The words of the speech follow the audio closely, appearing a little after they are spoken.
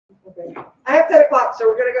Okay. I have 10 o'clock, so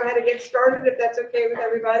we're going to go ahead and get started if that's okay with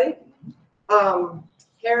everybody.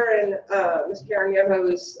 Miss Karen Yoho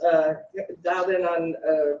is dialed in on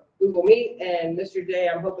Google Meet, and Mr. J,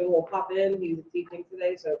 I'm hoping will pop in. He's teaching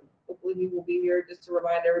today, so hopefully he will be here just to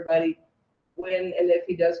remind everybody when and if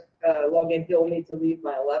he does log in, he'll need to leave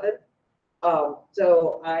by 11.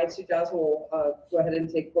 So I, Sue Johnson, will go ahead and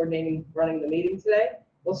take coordinating running the meeting today.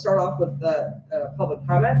 We'll start off with the public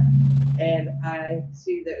comment, and I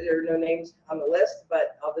see that there are no names on the list,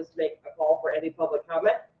 but I'll just make a call for any public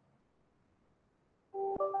comment.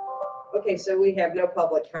 Okay, so we have no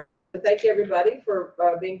public comment. Thank you, everybody, for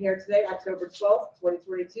being here today, October 12th,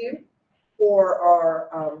 2022, for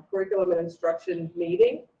our curriculum and instruction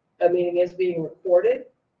meeting. The meeting is being recorded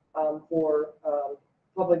for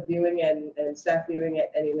public viewing and staff viewing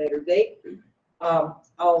at any later date.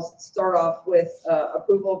 I'll start off with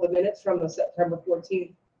approval of the minutes from the September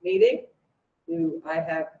 14th meeting. Do I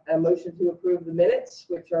have a motion to approve the minutes,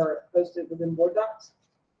 which are posted within board docs?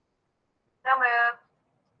 So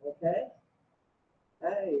moved. Okay.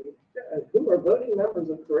 Hey, who are voting members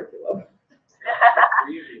of curriculum?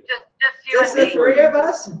 just the three of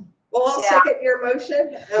us. Well, I'll Yeah. second your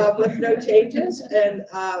motion with no changes, and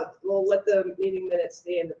we'll let the meeting minutes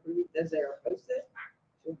stand approved as they are posted,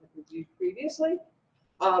 which we reviewed previously.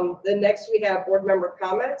 Then next we have board member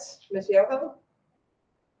comments. Ms. Yoho?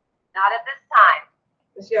 Not at this time.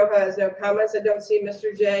 Ms. Yoho has no comments. I don't see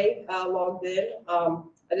Mr. J logged in.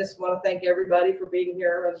 I just want to thank everybody for being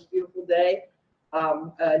here on this beautiful day.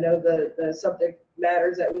 I know the subject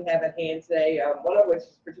matters that we have at hand today, one of which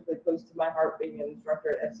is particularly close to my heart, being an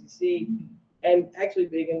instructor at FCC and actually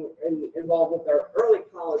being involved with our early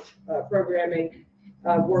college programming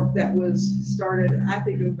work that was started, I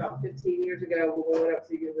think it was about 15 years ago when we went up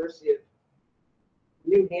to the University of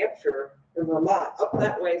New Hampshire or Vermont, up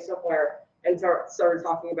that way somewhere, and started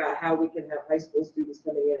talking about how we can have high school students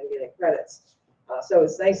coming in and getting credits. So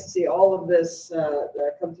it's nice to see all of this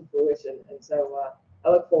come to fruition, and so I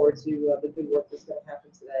look forward to the good work that's going to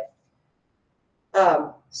happen today.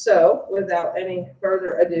 So without any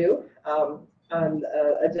further ado, on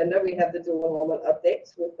the agenda we have the dual enrollment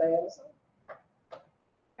updates with Diana Sun.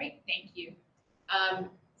 Great, thank you.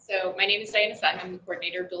 So my name is Diana Sun. I'm the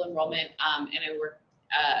coordinator of dual enrollment, and I work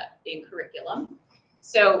in curriculum.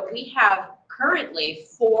 So we have currently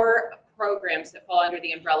 4 programs that fall under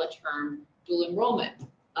the umbrella term dual enrollment.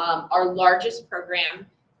 Our largest program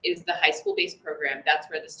is the high school-based program. That's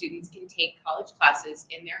where the students can take college classes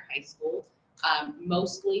in their high school,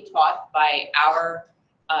 mostly taught by our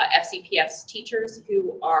FCPS teachers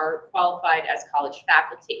who are qualified as college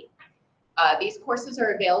faculty. These courses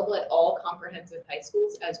are available at all comprehensive high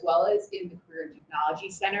schools, as well as in the Career and Technology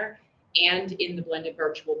Center and in the blended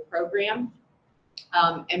virtual program.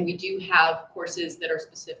 And we do have courses that are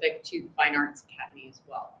specific to the Fine Arts Academy as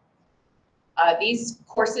well. These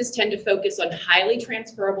courses tend to focus on highly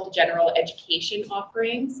transferable general education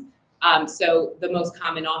offerings. So the most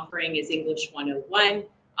common offering is English 101.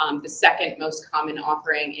 The second most common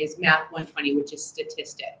offering is Math 120, which is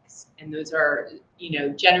statistics. And those are,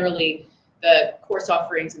 generally the course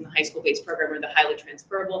offerings in the high school-based program are the highly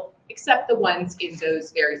transferable, except the ones in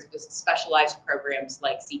those very specialized programs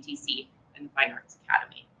like CTC and the Fine Arts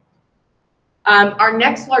Academy. Our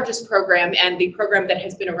next largest program, and the program that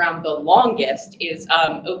has been around the longest, is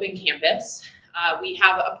Open Campus. We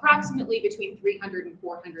have approximately between 300 and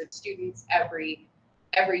 400 students every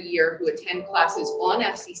year who attend classes on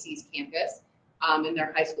FCC's campus, and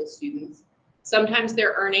they're high school students. Sometimes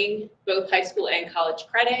they're earning both high school and college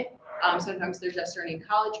credit. Sometimes they're just earning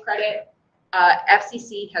college credit.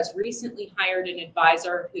 FCC has recently hired an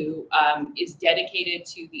advisor who is dedicated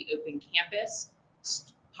to the Open Campus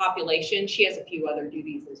population. She has a few other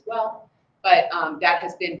duties as well, but that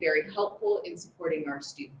has been very helpful in supporting our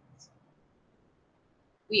students.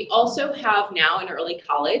 We also have now an early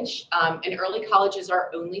college. And early college is our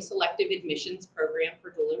only selective admissions program for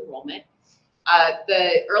dual enrollment.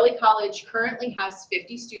 The early college currently has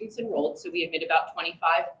 50 students enrolled, so we admit about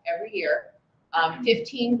 25 every year.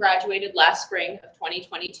 15 graduated last spring of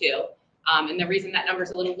 2022. And the reason that number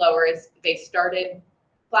is a little lower is they started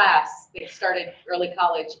early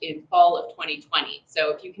college in fall of 2020.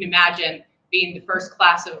 So if you can imagine being the first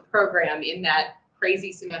class of a program in that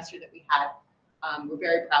crazy semester that we had, we're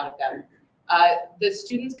very proud of them. The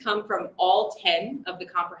students come from all 10 of the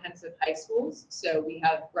comprehensive high schools. So we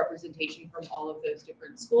have representation from all of those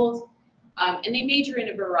different schools. And they major in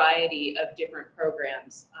a variety of different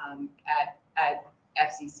programs at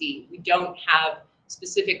FCC. We don't have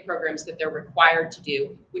specific programs that they're required to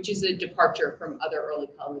do, which is a departure from other early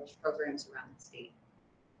college programs around the state.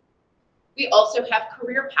 We also have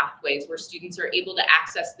career pathways where students are able to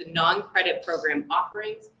access the non-credit program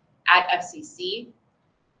offerings at FCC.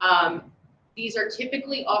 These are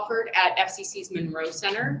typically offered at FCC's Monroe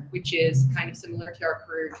Center, which is kind of similar to our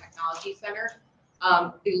Career Technology Center.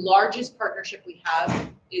 The largest partnership we have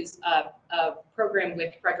is a program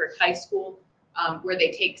with Frederick High School, where they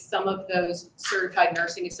take some of those certified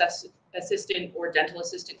nursing assistant or dental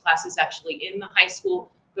assistant classes actually in the high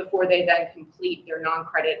school before they then complete their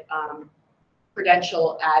non-credit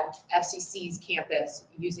credential at FCC's campus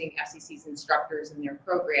using FCC's instructors in their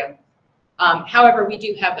program. However, we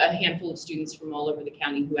do have a handful of students from all over the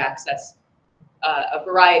county who access a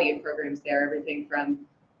variety of programs there, everything from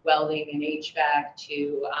welding and HVAC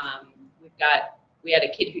to we had a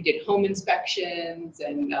kid who did home inspections,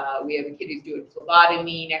 and we have a kid who's doing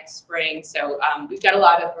phlebotomy next spring. So we've got a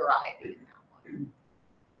lot of variety in that one.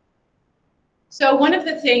 So one of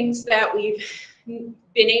the things that we've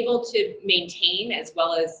been able to maintain as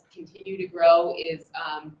well as continue to grow is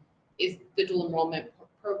the dual enrollment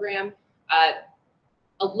program.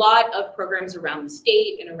 A lot of programs around the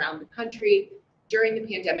state and around the country during the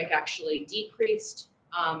pandemic actually decreased.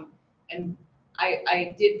 And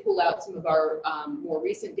I did pull out some of our more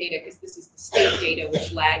recent data because this is the state data,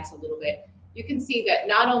 which lags a little bit. You can see that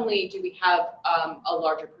not only do we have a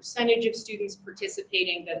larger percentage of students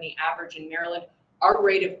participating than the average in Maryland, our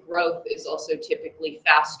rate of growth is also typically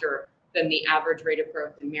faster than the average rate of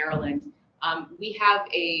growth in Maryland. We have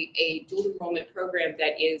a dual enrollment program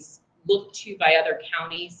that is looked to by other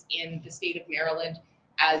counties in the state of Maryland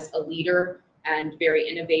as a leader and very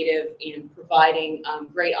innovative in providing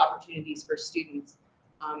great opportunities for students.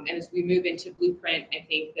 And as we move into Blueprint, I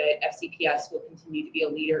think that FCPS will continue to be a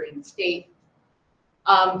leader in the state.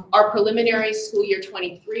 Our preliminary school year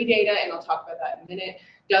 23 data, and I'll talk about that in a minute,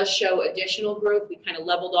 does show additional growth. We kind of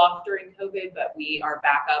leveled off during COVID, but we are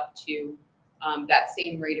back up to that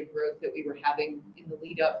same rate of growth that we were having in the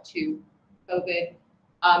lead up to COVID.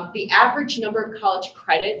 The average number of college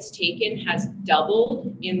credits taken has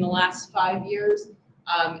doubled in the last 5 years.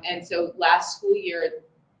 And so last school year,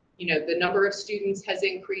 the number of students has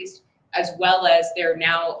increased, as well as they're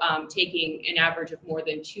now taking an average of more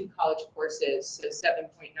than 2 college courses, so 7.9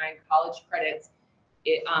 college credits,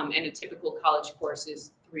 and a typical college course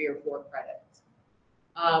is 3 or 4 credits.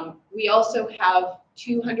 We also have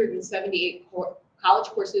 278 college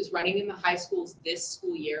courses running in the high schools this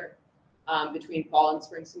school year. Between fall and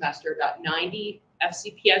spring semester, about 90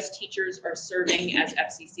 FCPS teachers are serving as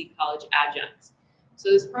FCC college adjuncts. So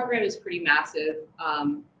this program is pretty massive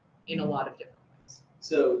in a lot of different ways.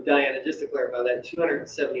 So Diana, just to clarify that,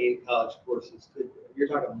 278 college courses, you're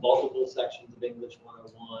talking multiple sections of English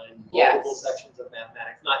 101, multiple sections of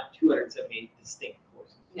mathematics, not 278 distinct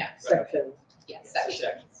courses. Yes. Sections. Yes,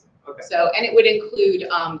 Sections. Okay. So, and it would include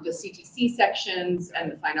the CTC sections and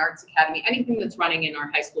the Fine Arts Academy, anything that's running in our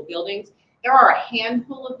high school buildings. There are a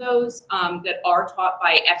handful of those that are taught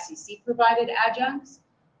by FCC provided adjuncts.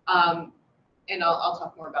 And I'll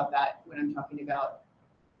talk more about that when I'm talking about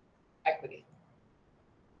equity.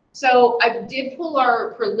 So I did pull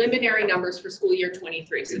our preliminary numbers for school year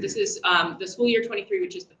 23. So this is the school year 23,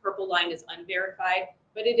 which is the purple line, is unverified,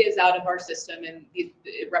 but it is out of our system and it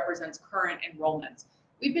represents current enrollments.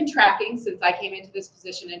 We've been tracking since I came into this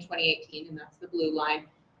position in 2018, and that's the blue line.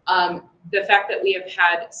 The fact that we have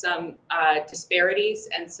had some disparities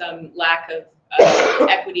and some lack of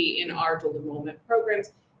equity in our dual enrollment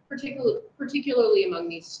programs, particularly among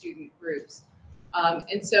these student groups.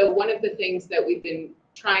 And so one of the things that we've been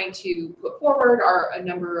trying to put forward are a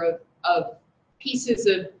number of pieces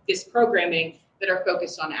of this programming that are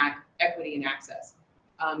focused on equity and access.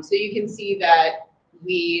 So you can see that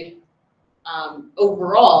we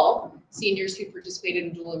overall, seniors who participated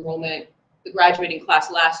in dual enrollment, the graduating class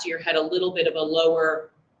last year had a little bit of a lower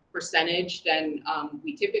percentage than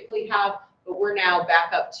we typically have, but we're now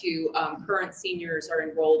back up to current seniors are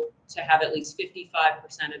enrolled to have at least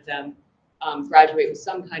 55% of them graduate with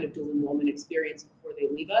some kind of dual enrollment experience before they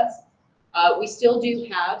leave us. We still do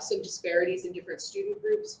have some disparities in different student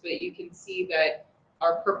groups, but you can see that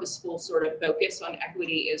our purposeful sort of focus on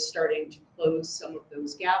equity is starting to close some of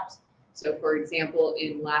those gaps. So for example,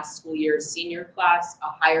 in last school year's senior class, a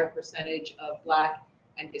higher percentage of Black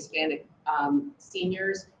and Hispanic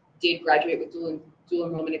seniors did graduate with dual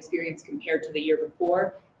enrollment experience compared to the year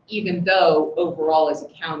before, even though overall as a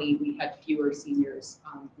county, we had fewer seniors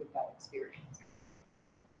with that experience.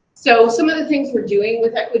 So some of the things we're doing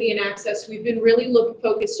with equity and access, we've been really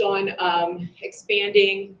focused on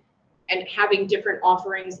expanding and having different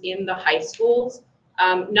offerings in the high schools.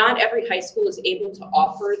 Not every high school is able to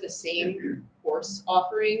offer the same course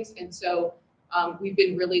offerings, and so We've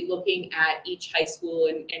been really looking at each high school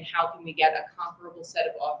and how can we get a comparable set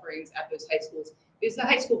of offerings at those high schools, because the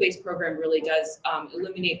high school-based program really does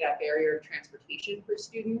eliminate that barrier of transportation for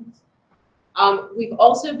students. We've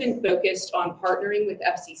also been focused on partnering with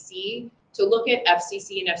FCC to look at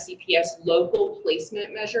FCC and FCPS local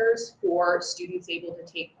placement measures for students able to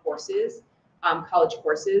take courses, college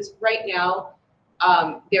courses. Right now,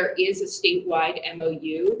 there is a statewide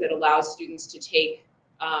MOU that allows students to take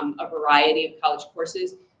a variety of college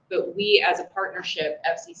courses, but we as a partnership,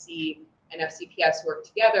 FCC and FCPS, work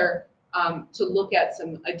together to look at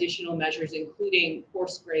some additional measures, including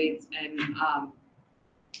course grades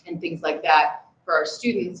and things like that for our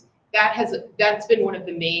students. That's been one of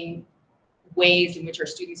the main ways in which our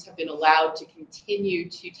students have been allowed to continue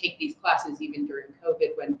to take these classes even during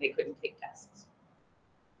COVID when they couldn't take tests.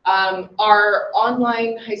 Our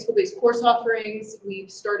online high school-based course offerings,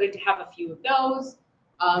 we've started to have a few of those.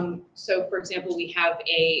 So for example, we have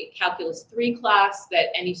a Calculus 3 class that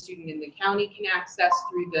any student in the county can access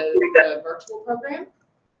through the virtual program.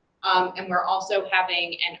 And we're also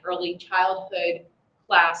having an early childhood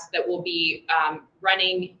class that will be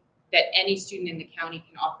running, that any student in the county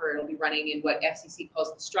can offer. It'll be running in what FCC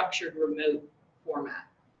calls the structured remote format,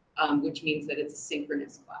 which means that it's a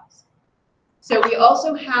synchronous class. So we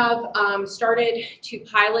also have started to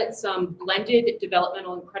pilot some blended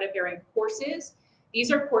developmental and credit-bearing courses. These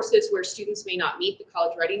are courses where students may not meet the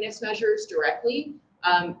college readiness measures directly.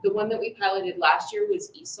 The one that we piloted last year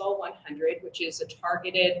was ESOL 100, which is a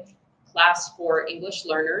targeted class for English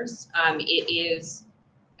learners. It is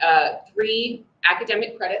 3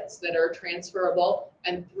 academic credits that are transferable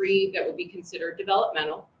and 3 that would be considered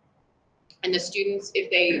developmental. And the students, if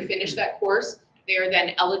they finish that course, they are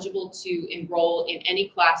then eligible to enroll in any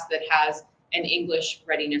class that has an English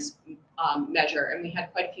readiness measure. And we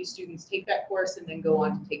had quite a few students take that course and then go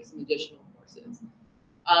on to take some additional courses.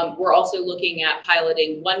 We're also looking at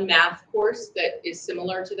piloting one math course that is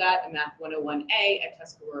similar to that, a Math 101A at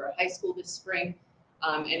Tuscarora High School this spring.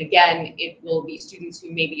 And again, it will be students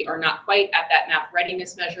who maybe are not quite at that math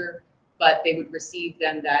readiness measure, but they would receive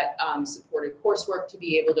then that supported coursework to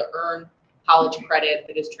be able to earn college credit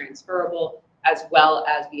that is transferable, as well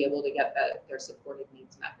as be able to get their supported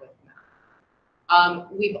needs met with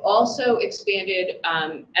math. We've also expanded,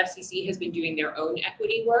 FCC has been doing their own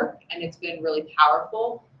equity work, and it's been really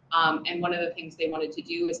powerful. And one of the things they wanted to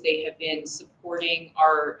do is they have been supporting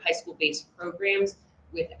our high school-based programs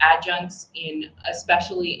with adjuncts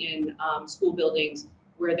especially in school buildings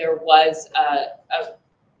where there was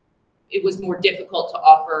it was more difficult to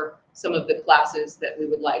offer some of the classes that we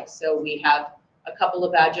would like. So we have a couple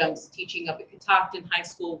of adjuncts teaching up at Catoctin High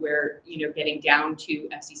School where, getting down to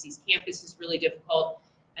FCC's campus is really difficult.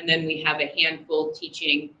 And then we have a handful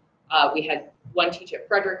teaching. We had one teach at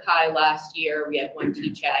Frederick High last year. We had one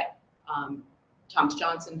teach at Thomas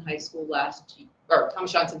Johnson High School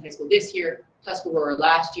Thomas Johnson High School this year, Tuscarora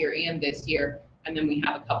last year and this year. And then we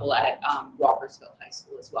have a couple at Walkersville High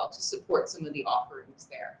School as well to support some of the offerings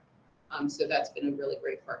there. So that's been a really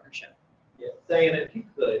great partnership. Yeah, Diana,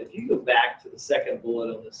 if you go back to the second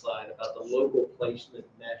bullet on this slide about the local placement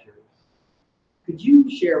measures, could you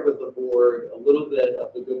share with the board a little bit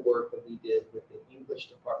of the good work that we did with the English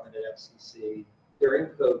department at FCC during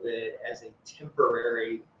COVID as a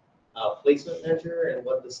temporary placement measure and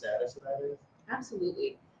what the status of that is?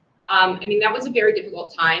 Absolutely. That was a very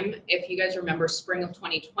difficult time. If you guys remember spring of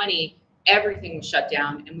 2020, everything was shut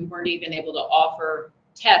down and we weren't even able to offer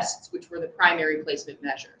tests, which were the primary placement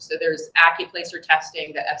measure. So there's AccuPlacer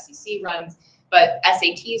testing that FCC runs, but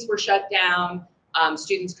SATs were shut down.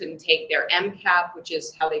 Students couldn't take their MCAP, which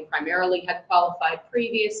is how they primarily had qualified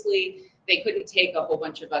previously. They couldn't take a whole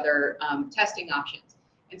bunch of other testing options.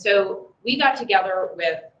 And so we got together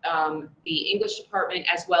with the English department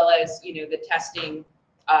as well as, the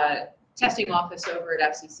testing office over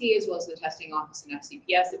at FCC, as well as the testing office in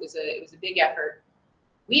FCPS. It was a big effort.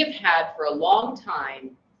 We have had for a long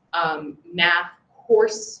time math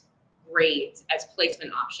course grades as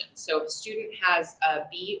placement options. So if a student has a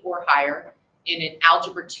B or higher in an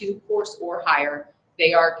Algebra 2 course or higher,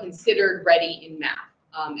 they are considered ready in math.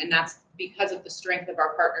 And that's because of the strength of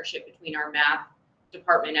our partnership between our math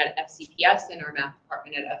department at FCPS and our math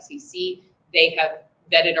department at FCC. They have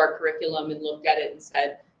vetted our curriculum and looked at it and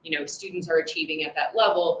said, students are achieving at that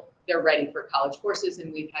level, they're ready for college courses,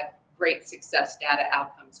 and we've had great success data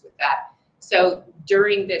outcomes with that. So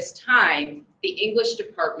during this time, the English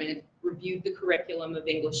department reviewed the curriculum of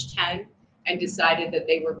English 10 and decided that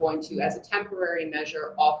they were going to, as a temporary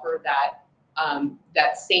measure, offer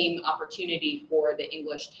that same opportunity for the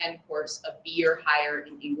English 10 course of B or higher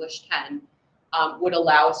in English 10 would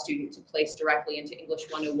allow a student to place directly into English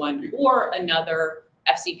 101 or another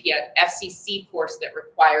FCC course that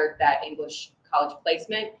required that English college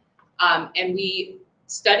placement. And we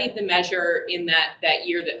studied the measure in that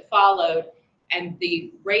year that followed, and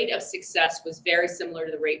the rate of success was very similar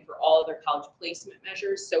to the rate for all other college placement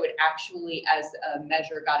measures. So it actually, as a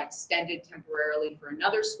measure, got extended temporarily for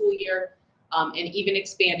another school year, and even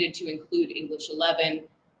expanded to include English 11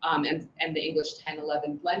 and the English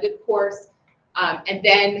 10-11 blended course. And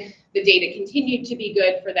then the data continued to be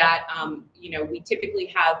good for that. You know, we typically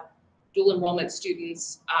have dual enrollment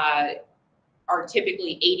students are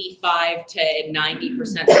typically 85 to 90%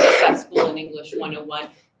 successful in English 101.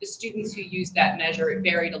 The students who used that measure, it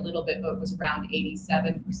varied a little bit, but it was around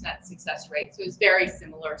 87% success rate. So it's very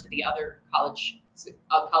similar to the other college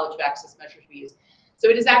of access measures we use. So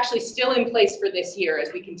it is actually still in place for this year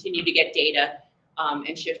as we continue to get data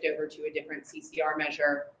and shift over to a different CCR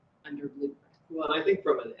measure under Blueprint. Well, and I think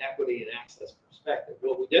from an equity and access perspective,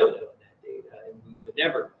 what we don't know in that data, and we would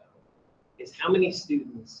never know, is how many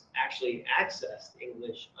students actually accessed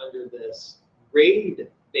English under this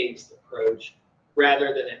grade-based approach rather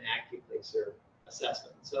than an AccuPlacer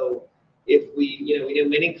assessment. So if we know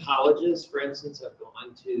many colleges, for instance, have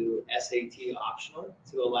gone to SAT optional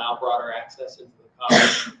to allow broader access into the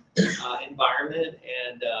college environment.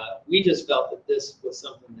 And we just felt that this was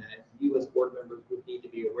something that you as board members would need to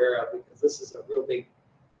be aware of, because this is a real big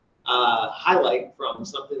highlight from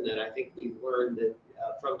something that I think we learned that,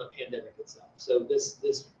 from the pandemic itself. So this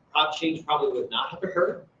change probably would not have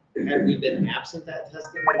occurred had we been absent that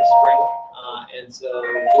testing in the spring. And so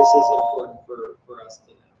this is important for us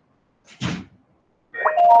to know. All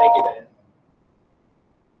right. Thank you,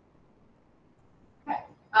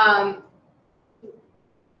 Diane. Okay.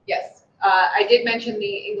 Yes, I did mention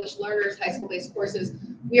the English Learners high school-based courses.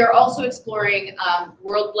 We are also exploring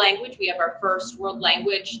world language. We have our first world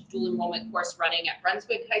language dual enrollment course running at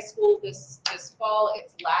Brunswick High School this fall.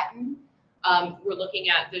 It's Latin. We're looking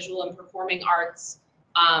at visual and performing arts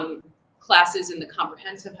classes in the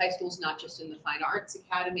comprehensive high schools, not just in the Fine Arts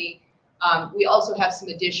Academy. We also have some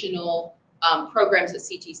additional programs at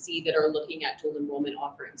CTC that are looking at dual enrollment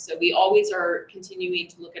offerings. So we always are continuing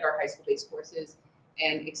to look at our high school-based courses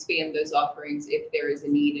and expand those offerings if there is a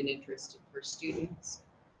need and interest for students.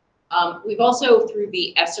 We've also, through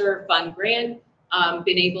the ESSER Fund Grant,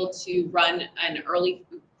 been able to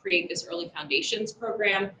create this early foundations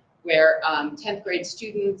program where 10th grade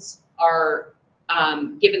students are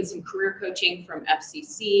given some career coaching from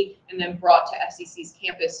FCC and then brought to FCC's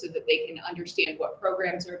campus so that they can understand what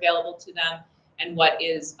programs are available to them and what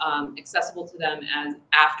is accessible to them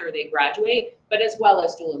after they graduate, but as well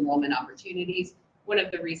as dual enrollment opportunities. One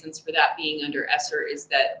of the reasons for that being under ESSER is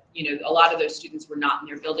that, you know, a lot of those students were not in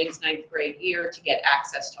their building's 9th grade year to get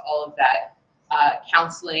access to all of that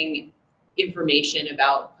counseling information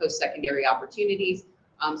about post-secondary opportunities.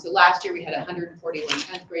 So last year we had 141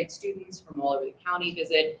 10th grade students from all over the county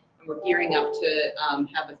visit, and we're gearing up to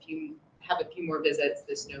have a few more visits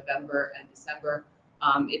this November and December.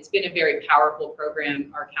 It's been a very powerful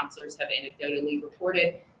program. Our counselors have anecdotally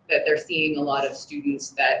reported that they're seeing a lot of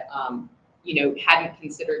students that you know, hadn't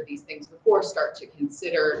considered these things before start to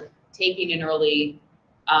consider taking an early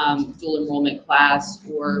dual enrollment class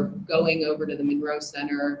or going over to the Monroe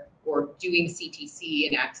Center or doing CTC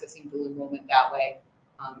and accessing dual enrollment that way.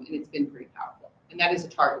 And it's been pretty powerful. And that is a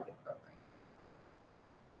targeted program.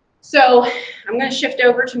 So I'm going to shift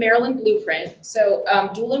over to Maryland Blueprint. So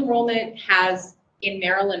dual enrollment has in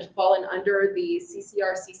Maryland fallen under the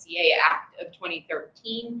CCR-CCA Act of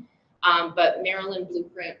 2013. But Maryland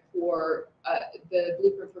Blueprint for the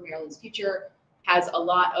Blueprint for Maryland's Future has a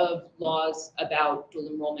lot of laws about dual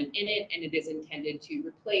enrollment in it, and it is intended to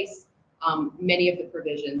replace many of the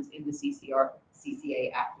provisions in the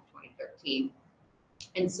CCR-CCA Act of 2013.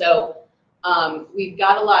 And so we've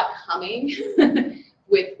got a lot coming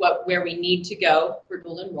with where we need to go for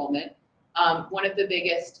dual enrollment. One of the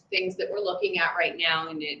biggest things that we're looking at right now,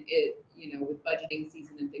 and you know, with budgeting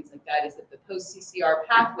season and things like that, is that the post-CCR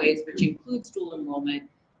pathways, which includes dual enrollment,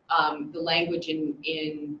 the language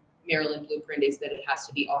in Maryland Blueprint is that it has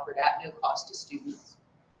to be offered at no cost to students.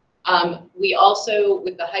 We also,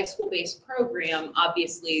 with the high school-based program,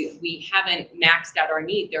 obviously we haven't maxed out our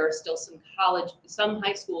need. There are still some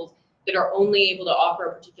high schools that are only able to offer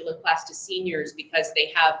a particular class to seniors because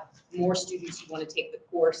they have more students who want to take the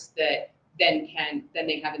course that then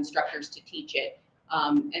they have instructors to teach it.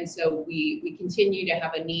 And so we continue to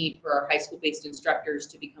have a need for our high school-based instructors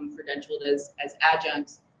to become credentialed as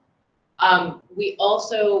adjuncts. We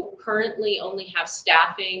also currently only have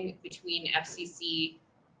staffing between FCC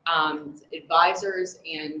advisors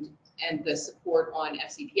and and the support on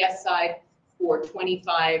FCPS side for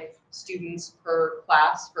 25 students per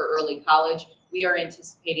class for early college. We are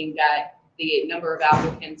anticipating that the number of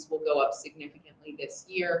applicants will go up significantly this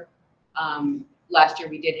year. Last year,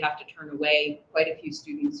 we did have to turn away quite a few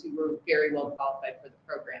students who were very well qualified for the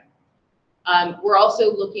program. We're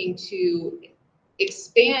also looking to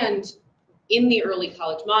expand in the early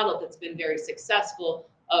college model that's been very successful,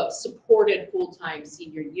 of supported full-time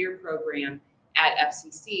senior year program at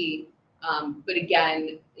FCC. But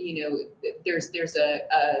again, you know, there's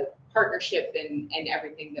a partnership and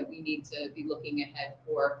everything that we need to be looking ahead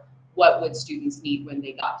for what would students need when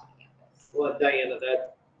they got to campus. Well, Diana,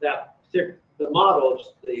 the model of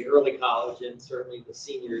the early college and certainly the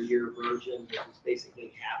senior year version, which is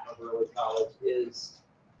basically half of early college, is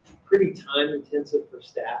pretty time intensive for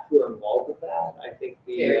staff who are involved with that. I think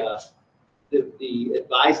the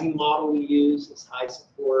advising model we use is high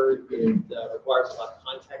support. It requires a lot of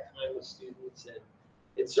contact time with students, and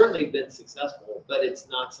it's certainly been successful, but it's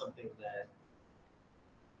not something that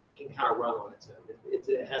can kind of run on its own.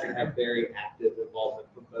 It has to have very active involvement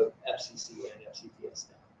from both FCC and FCPS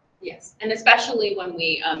staff. Yes, and especially when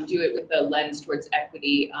we do it with the lens towards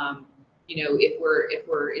equity, you know, if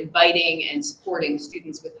we're inviting and supporting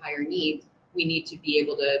students with higher needs, we need to be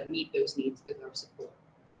able to meet those needs with our support.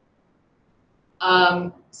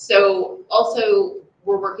 So also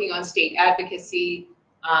we're working on state advocacy.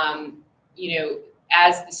 You know,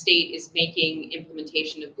 as the state is making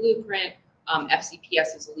implementation of Blueprint,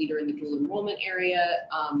 FCPS is a leader in the dual enrollment area.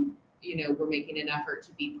 You know, we're making an effort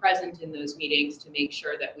to be present in those meetings to make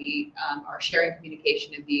sure that we are sharing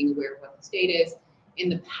communication and being aware of what the state is. In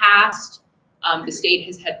the past, the state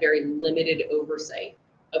has had very limited oversight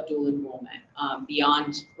of dual enrollment.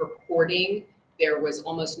 Beyond reporting, there was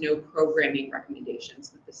almost no programming recommendations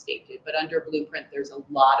that the state did, but under Blueprint, there's a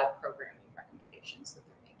lot of programming recommendations that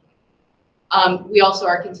they're making. We also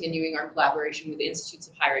are continuing our collaboration with institutes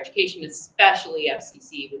of higher education, especially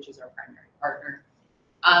FCC, which is our primary partner.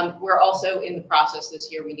 We're also in the process this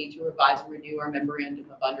year, we need to revise and renew our memorandum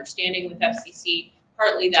of understanding with FCC.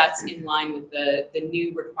 Partly that's in line with the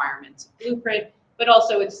new requirements of Blueprint, but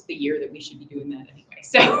also it's the year that we should be doing that anyway.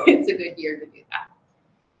 So it's a good year to do that.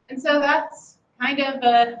 And so that's kind of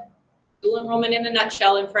dual enrollment in a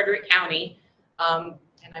nutshell in Frederick County. And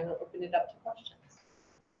I will open it up to questions.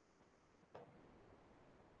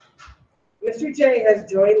 Mr. J has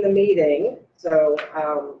joined the meeting, so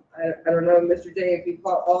I don't know, Mr. J, if you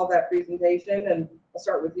caught all that presentation, and I'll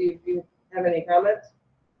start with you if you have any comments.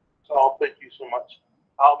 So thank you so much.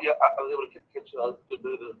 Yeah, I was able to catch a good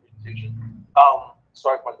bit of the presentation.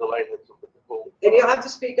 Sorry for my delay. Had some difficult. And you'll have to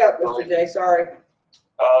speak up, Mr. J. Sorry.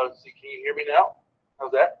 See, can you hear me now?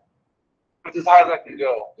 How's that? It's as high as I can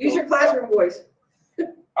go. Use your classroom voice.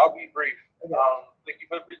 I'll be brief. Okay. Thank you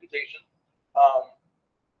for the presentation.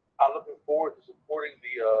 I'm looking forward to supporting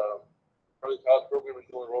the early college program and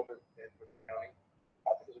dual enrollment in Frederick County.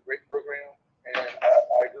 I think it's a great program, and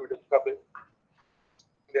I agree with Mr. Cuppet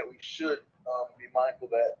that we should be mindful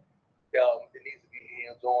that it needs to be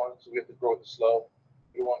hands-on, so we have to grow it slow.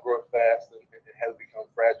 We want to grow it fast and have it become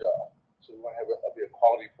fragile. So we want to have it be a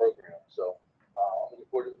quality program. So I'm looking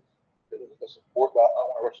forward to the support, but I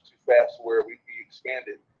don't want to rush too fast where we expand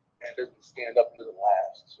it and it doesn't stand up and doesn't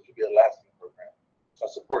last. So it should be a lasting program. So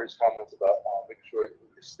I support his comments about making sure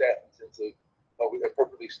it's staff intensive, but we're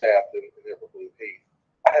appropriately staffed and they're appropriately paid.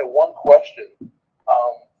 I had one question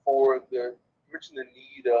for the mentioned the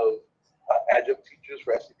need of adjunct teachers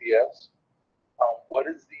for SCPS. What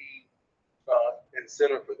is the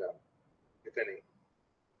incentive for them, if any?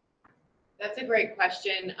 That's a great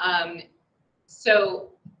question.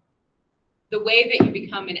 So the way that you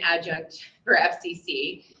become an adjunct for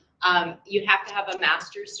FCC, you have to have a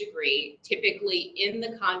master's degree, typically in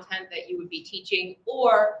the content that you would be teaching,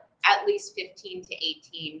 or at least 15 to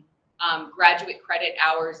 18 graduate credit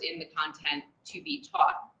hours in the content to be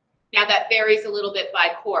taught. Now that varies a little bit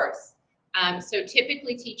by course. So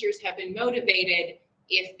typically teachers have been motivated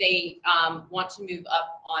if they want to move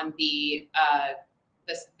up on the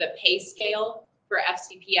pay scale for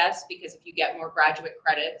FCPS, because if you get more graduate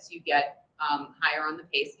credits, you get higher on the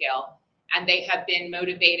pay scale. And they have been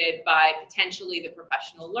motivated by potentially the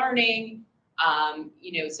professional learning.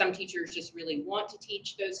 You know, some teachers just really want to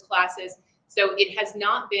teach those classes. So it has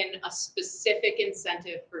not been a specific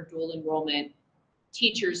incentive for dual enrollment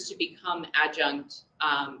teachers to become adjunct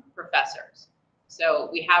professors. So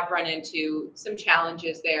we have run into some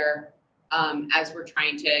challenges there as we're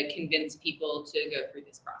trying to convince people to go through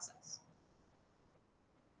this process.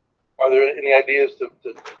 Are there any ideas to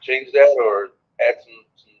change that or add some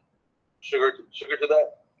sugar to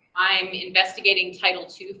that? I'm investigating Title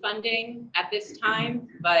II funding at this time,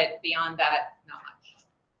 but beyond that, not much.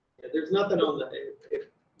 Yeah, there's nothing on the,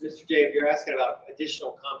 if, Mr. J, if you're asking about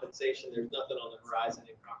additional compensation, there's nothing on the horizon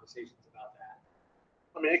in conversations about that.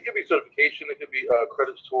 I mean, it could be certification, it could be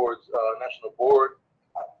credits towards national board.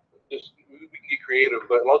 Just we can get creative,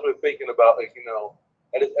 but as long as we're thinking about, like, you know,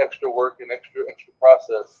 that is extra work and extra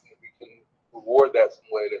process, and we can reward that some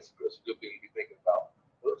way. That's a good thing to be thinking about.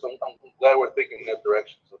 So I'm glad we're thinking in that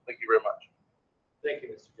direction. So thank you very much. Thank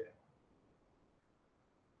you, Mr. J.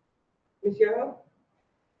 Ms. Yoho?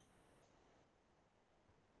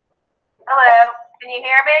 Hello, can you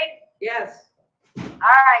hear me? Yes.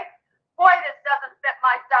 All right. Boy, this doesn't fit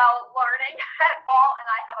my style of learning at all, and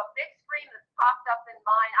I have a big screen that's popped up in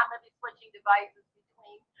mine. I'm going to be switching devices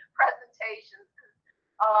between presentations.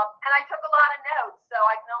 And I took a lot of notes, so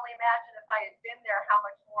I can only imagine if I had been there how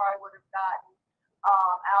much more I would have gotten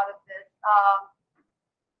out of this.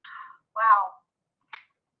 Wow.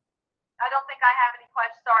 I don't think I have any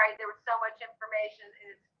questions. Sorry, there was so much information.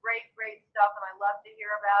 It's great stuff, and I love to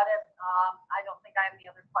hear about it. I don't think I have any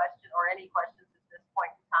other questions or any questions at this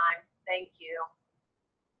point in time. Thank you.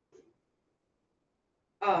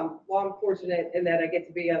 Well, I'm fortunate in that I get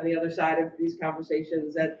to be on the other side of these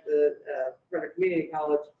conversations at the Frederick Community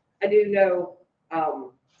College. I do know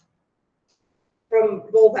from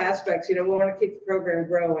both aspects, you know, we want to keep the program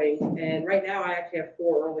growing. And right now I actually have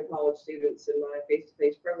 4 early college students in my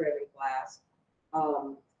face-to-face programming class.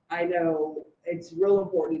 I know it's real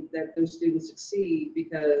important that those students succeed,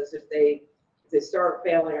 because if they start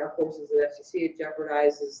failing our courses at FCC, it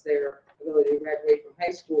jeopardizes their ability to graduate from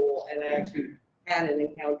high school. And I actually had an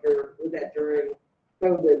encounter with that during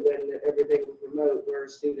COVID when everything was remote, where a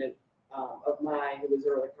student of mine who was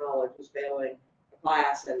early college was failing a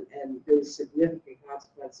class, and there was significant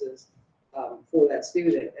consequences for that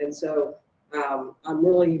student. And so I'm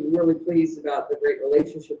really pleased about the great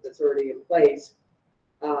relationship that's already in place.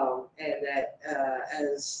 And that,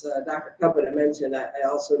 as Dr. Cuppett mentioned, I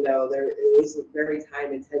also know it is very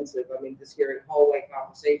time intensive. I mean, just hearing hallway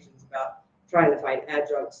conversations about trying to find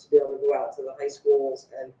adjuncts to be able to go out to the high schools,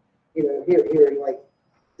 and, you know, hearing like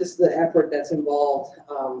just the effort that's involved.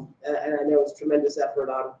 And I know it's tremendous effort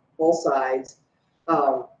on both sides,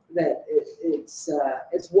 that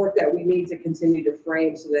it's work that we need to continue to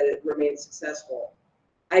frame so that it remains successful.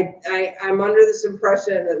 I'm under this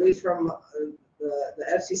impression, at least from the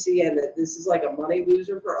FCC, and that this is like a money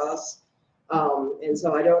loser for us. And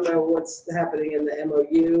so I don't know what's happening in the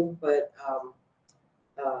MOU, but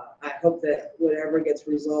I hope that whatever gets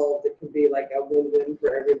resolved, it can be like a win-win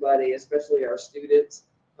for everybody, especially our students.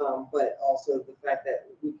 But also the fact that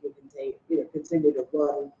we can continue to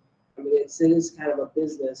run. I mean, it is kind of a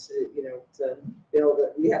business, you know, to be able to,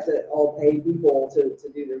 we have to all pay people to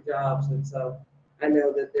do their jobs. And so I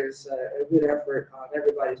know that there's a good effort on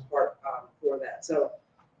everybody's part for that. So,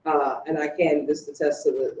 and I can just attest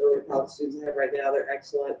to the early college students I have right now. They're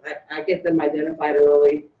excellent. I get them identified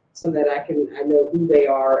early so that I know who they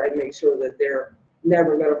are and make sure that they're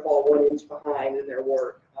never going to fall 1 inch behind in their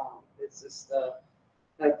work. It's just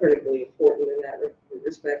critically important in that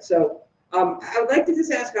respect. So I would like to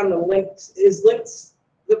just ask on the links, is links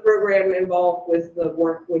the program involved with the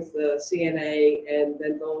work with the CNA and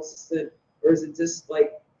dental assistant, or is it just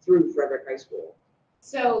like through Frederick High School?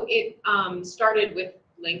 So it started with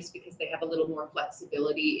links because they have a little more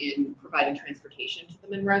flexibility in providing transportation to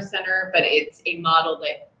the Monroe Center, but it's a model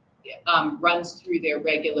that runs through their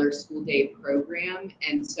regular school day program,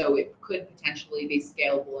 and so it could potentially be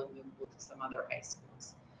scalable and movable to some other high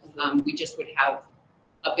schools. We just would have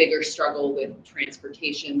a bigger struggle with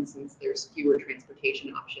transportation since there's fewer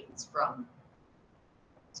transportation options from.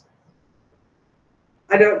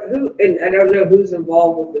 I don't know who's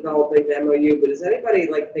involved with developing the MOU, but is anybody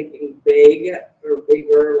like thinking big or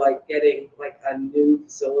bigger, like getting like a new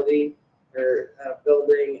facility or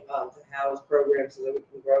building to house programs so that we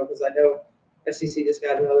can grow? Because I know FCC just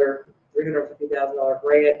got another $350,000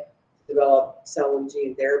 grant to develop cell and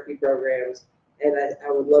gene therapy programs. And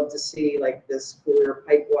I would love to see like this career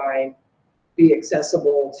pipeline be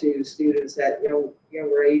accessible to students at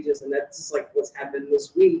younger ages. And that's just like what's happened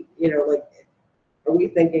this week. You know, like, are we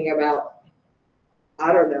thinking about,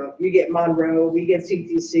 I don't know, you get Monroe, we get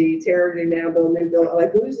CTC, tearing down, build new building,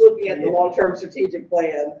 like who's looking at the long-term strategic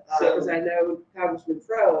plan? Because I know Congressman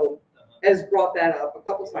Froh has brought that up a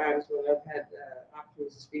couple times when I've had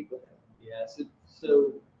opportunities to speak with him. Yeah,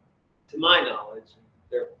 so to my knowledge,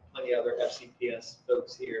 there are plenty of other FCPS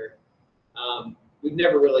folks here. We've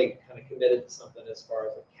never really kind of committed to something as far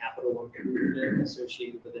as a capital improvement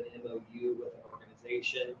associated with an MOU with an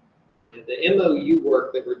organization. The MOU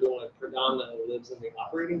work that we're doing predominantly lives in the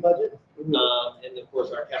operating budget. And of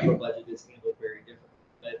course, our capital budget is handled very differently.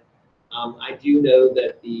 But I do know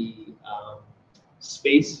that the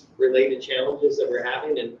space-related challenges that we're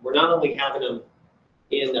having, and we're not only having them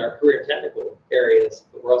in our career technical areas,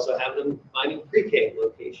 but we're also having them finding pre-K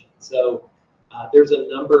locations. So there's a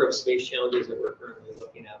number of space challenges that we're currently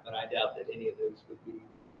looking at, but I doubt that any of those would be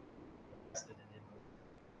invested in MOU.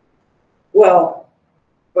 Well,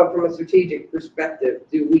 but from a strategic perspective,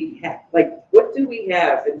 do we have, like, what do we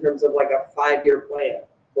have in terms of like a 5-year plan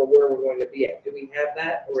for where we're going to be at? Do we have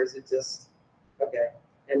that, or is it just, okay,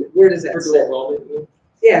 and where does that For sit? dual enrollment,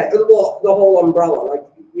 Yeah, the whole umbrella, like,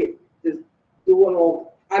 does dual enrollment,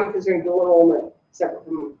 I'm considering dual enrollment separate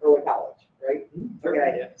from early college, right?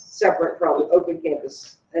 Okay, yes. separate from open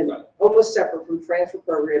campus, and Right. almost separate from transfer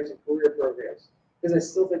programs and career programs. Because I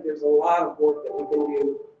still think there's a lot of work that we can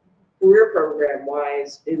do career program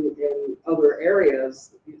wise in other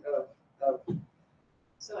areas of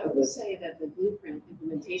So I will say that the blueprint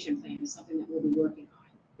implementation plan is something that we'll be working on.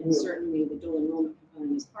 And certainly the dual enrollment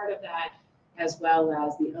component is part of that, as well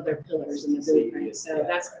as the other pillars in the blueprint. So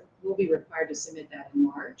that's, we'll be required to submit that in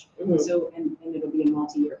March. So, and it'll be a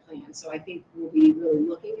multi-year plan. So I think we'll be really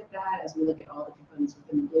looking at that as we look at all the components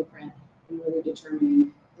within the blueprint and really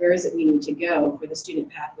determining where is it we need to go for the student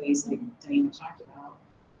pathways like Diana talked about,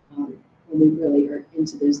 when we really are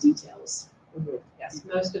into those details. Yes,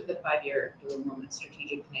 most of the 5-year dual enrollment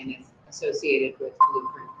strategic plan is associated with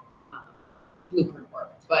blueprint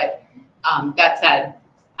work. But that said,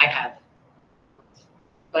 I have.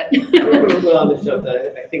 But Well, Michelle,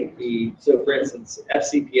 I think so for instance,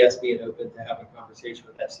 FCPS being open to having a conversation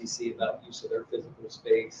with FCC about use of their physical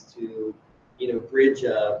space to, bridge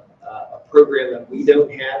a program that we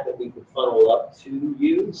don't have that we could funnel up to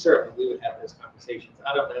you, certainly we would have those conversations.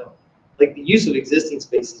 I don't know. Like the use of existing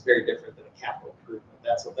space is very different than a capital improvement.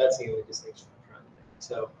 That's the only distinction I'm trying to make.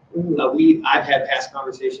 So I've had past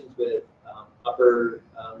conversations with upper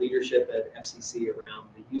leadership at FCC around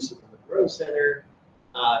the use of the Monroe Center.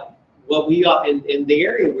 What we in the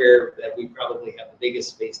area where that we probably have the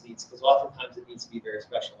biggest space needs, because oftentimes it needs to be very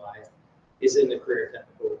specialized, is in the career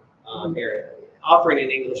technical area. Offering an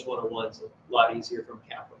English 101 is a lot easier from a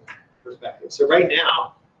capital perspective. So right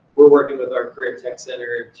now, we're working with our Career Tech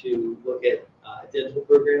Center to look at a digital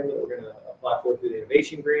program that we're going to apply for through the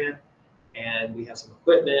Innovation Grant. And we have some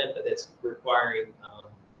equipment that's requiring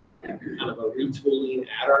kind of a retooling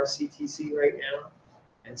at our CTC right now.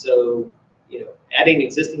 And so, adding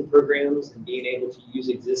existing programs and being able to use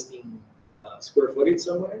existing square footage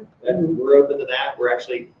somewhere, we're open to that. We're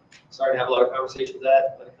actually starting to have a lot of conversations with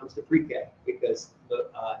that when it comes to pre-K, because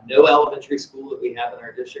no elementary school that we have in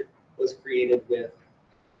our district was created with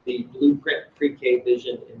the blueprint pre-K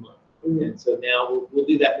vision in mind. And so now we'll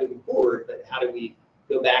do that moving forward, but how do we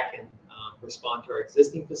go back and respond to our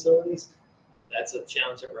existing facilities? That's a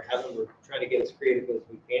challenge that we're having. We're trying to get as creative as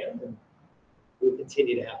we can, and we'll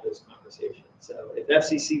continue to have those conversations. So if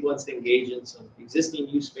FCC wants to engage in some existing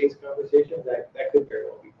use space conversations, that could very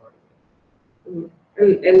well be part of it.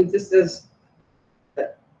 And just as,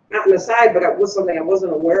 not an aside, but it was something I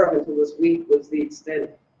wasn't aware of until this week, was the extent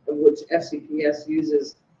of which FCPS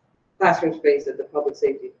uses classroom space at the public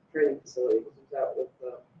safety training facility. This was out with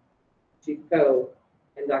Chief Coe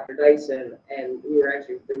and Dr. Dyson, and we were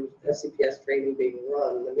actually, there was FCPS training being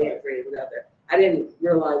run, the main training was out there. I didn't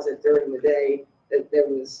realize that during the day that there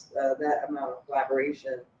was that amount of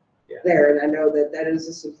collaboration there, and I know that that is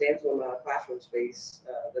a substantial amount of classroom space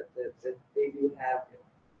that they do have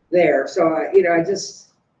there. So,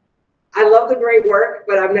 I love the great work,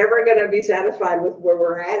 but I'm never going to be satisfied with where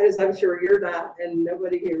we're at, as I'm sure you're not, and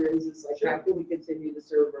nobody here is. It's like, how can we continue to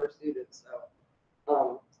serve our students?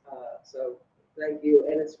 So thank you,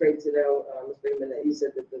 and it's great to know, Ms. Freeman, that you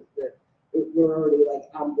said that we're already like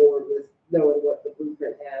on board with knowing what the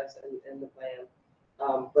blueprint has and the plan,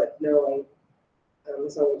 but knowing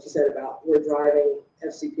so what you said about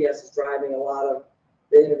FCPS is driving a lot of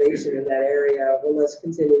the innovation in that area. Well, let's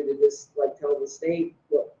continue to just like tell the state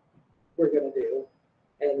what we're going to do,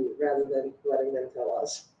 and rather than letting them tell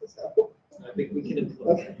us. So I think we can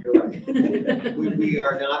influence it. You're right. we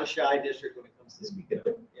are not a shy district when it comes to speaking up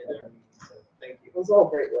in our meetings. So thank you. it was all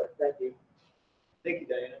great work. Thank you. Thank you,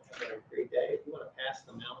 Diana. Have a great day. If you want to pass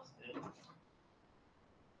the mouse down.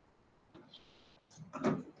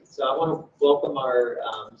 So I want to welcome our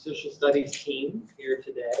social studies team here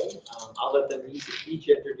today. I'll let them each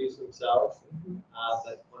introduce themselves, but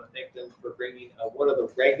I want to thank them for bringing one of the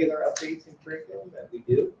regular updates in curriculum that we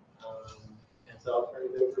do. And so I'll turn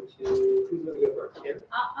it over to, who's going to go first? Kim?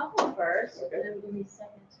 I'll go first, Okay. and then give me a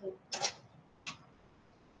second to.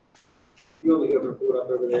 You want me to go report up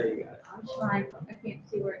over there? You got it. I'm trying, I can't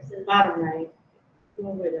see where it says. Bottom right.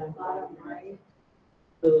 All the way down. Bottom right.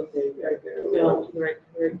 Right there. No,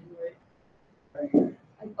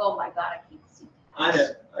 Oh my God, I can't see. I know.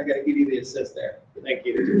 I gotta give you the assist there. Thank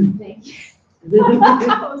you. Thank you.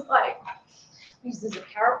 I was like, is this a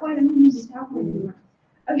PowerPoint? I don't use this PowerPoint anymore.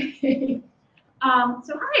 Okay.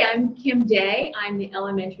 So hi, I'm Kim Day. I'm the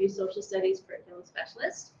Elementary Social Studies Curriculum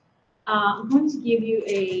Specialist. I'm going to give you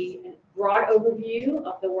a broad overview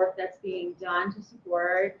of the work that's being done to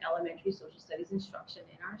support elementary social studies instruction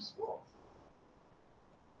in our schools.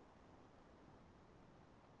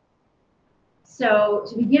 So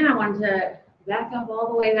to begin, I wanted to back up all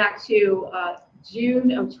the way back to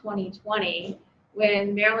June of 2020,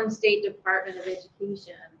 when Maryland State Department of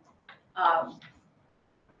Education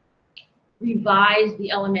revised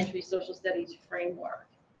the elementary social studies framework.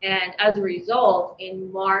 And as a result,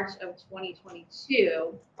 in March of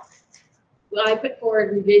 2022, I put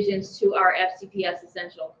forward revisions to our FCPS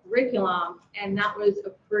essential curriculum, and that was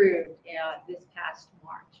approved this past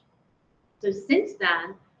March. So since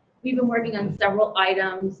then, we've been working on several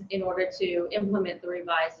items in order to implement the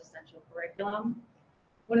revised essential curriculum.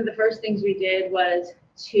 One of the first things we did was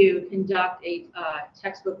to conduct a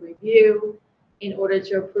textbook review in order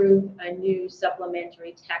to approve a new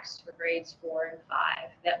supplementary text for grades 4 and 5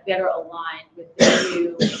 that better aligned with the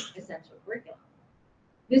new essential curriculum.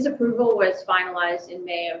 This approval was finalized in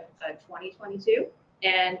May of 2022,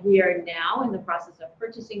 and we are now in the process of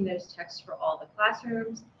purchasing those texts for all the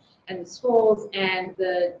classrooms and the schools, and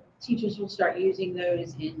the teachers will start using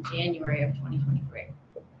those in January of 2023.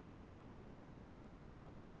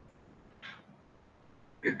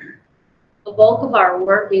 The bulk of our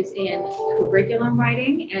work is in curriculum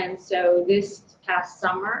writing, and so this past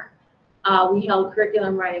summer, we held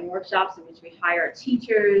curriculum writing workshops in which we hired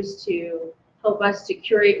teachers to help us to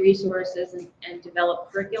curate resources and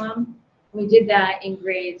develop curriculum. We did that in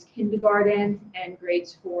grades kindergarten and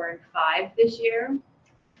grades 4 and 5 this year.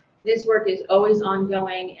 This work is always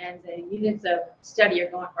ongoing, and the units of study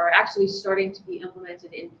are actually starting to be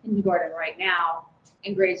implemented in kindergarten right now.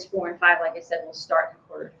 In grades 4 and 5, like I said, will start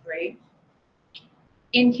in Q3.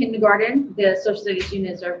 In kindergarten, the social studies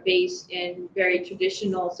units are based in very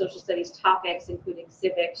traditional social studies topics, including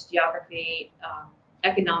civics, geography,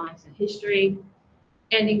 economics, and history.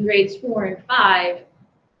 And in grades 4 and 5,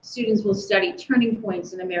 students will study turning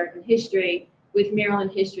points in American history with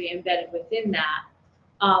Maryland history embedded within that.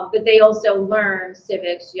 But they also learn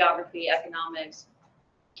civics, geography, economics,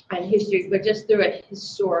 and history, but just through a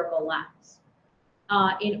historical lens.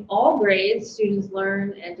 In all grades, students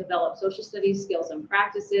learn and develop social studies skills and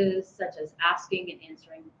practices, such as asking and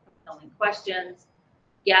answering compelling questions,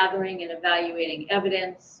 gathering and evaluating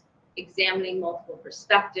evidence, examining multiple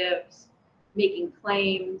perspectives, making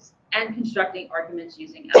claims, and constructing arguments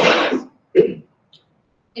using evidence.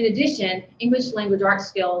 In addition, English language arts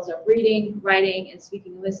skills of reading, writing, and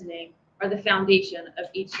speaking and listening are the foundation of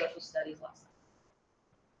each social studies lesson.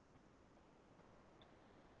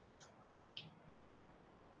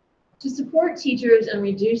 To support teachers and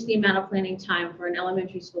reduce the amount of planning time for an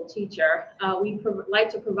elementary school teacher, we like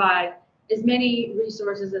to provide as many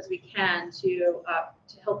resources as we can to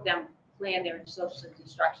help them plan their social studies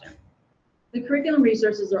instruction. The curriculum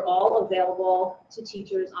resources are all available to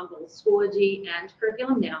teachers on both Schoology and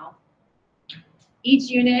Curriculum Now. Each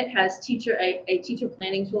unit has a teacher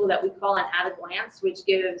planning tool that we call an at-a-glance, which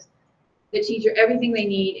gives the teacher everything they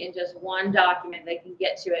need in just one document. They can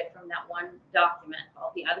get to it from that one document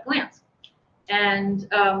called the at-a-glance. And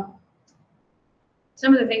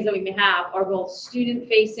some of the things that we may have are both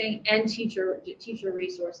student-facing and teacher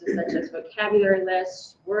resources, such as vocabulary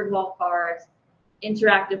lists, word wall cards,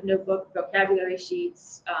 interactive notebook vocabulary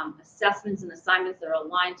sheets, assessments and assignments that are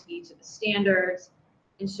aligned to each of the standards,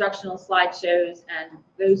 instructional slideshows, and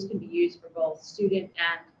those can be used for both student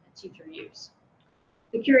and teacher use.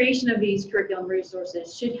 The curation of these curriculum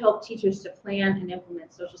resources should help teachers to plan and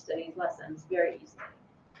implement social studies lessons very easily.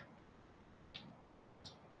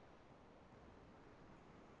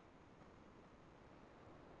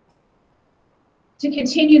 To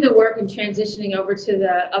continue the work and transitioning over to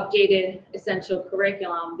the updated essential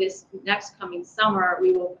curriculum, this next coming summer,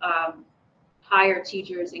 we will hire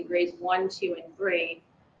teachers in grades 1, 2, and 3.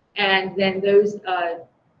 And then those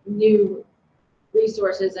new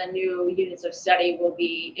resources and new units of study will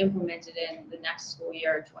be implemented in the next school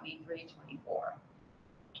year, 23-24.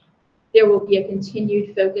 There will be a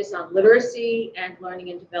continued focus on literacy and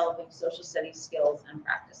learning and developing social studies skills and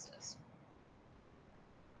practices.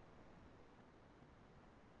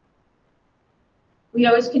 We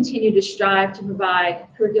always continue to strive to provide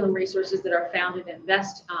curriculum resources that are founded in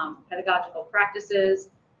best pedagogical practices.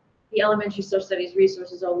 The elementary social studies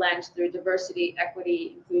resources are lent through diversity,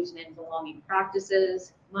 equity, inclusion, and belonging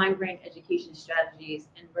practices, mind-brain education strategies,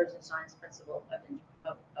 and emergent science principles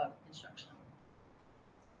of instruction.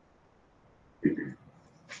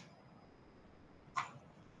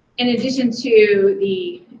 In addition to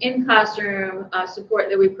the in-classroom support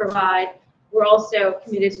that we provide, we're also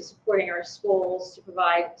committed to supporting our schools to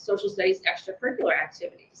provide social studies extracurricular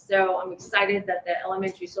activities. So I'm excited that the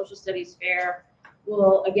Elementary Social Studies Fair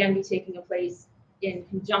will again be taking place in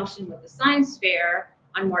conjunction with the Science Fair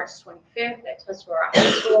on March 25th at Tuscarora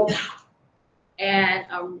High School. And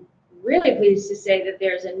I'm really pleased to say that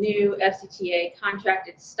there's a new FCTA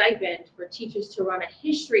contracted stipend for teachers to run a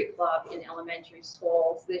history club in elementary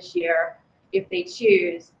schools this year if they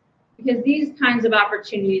choose, because these kinds of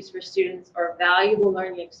opportunities for students are valuable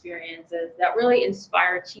learning experiences that really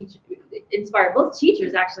inspire both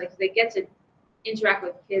teachers actually, because they get to interact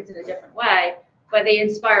with kids in a different way, but they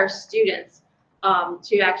inspire students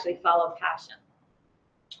to actually follow passion.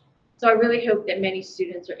 So I really hope that many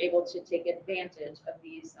students are able to take advantage of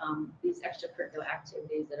these extracurricular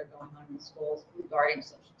activities that are going on in schools regarding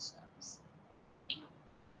social studies.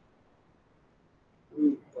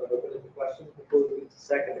 We want to open it to questions before we get to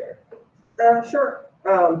secondary. Sure.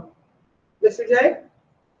 Mr. J?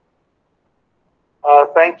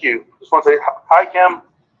 Thank you. Just want to say hi, Kim.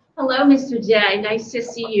 Hello, Mr. J. Nice to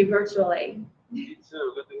see you virtually. You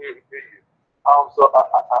too. Good to hear you. So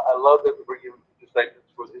I love that we're bringing the statements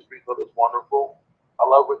for the history club. It's wonderful. I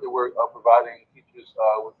love what they were providing teachers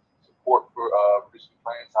with support for reducing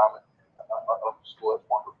planning time of the school. That's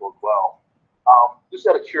wonderful as well. Just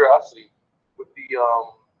out of curiosity, with the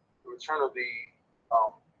return of the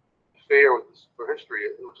fair for history,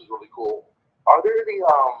 which is really cool. Are there any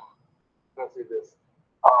let's say this,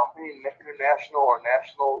 any international or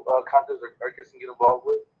national contests are you get involved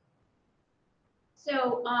with?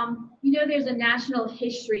 So, there's a National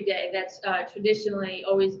History Day that's traditionally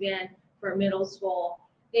always been for middle school.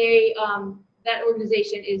 That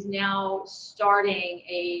organization is now starting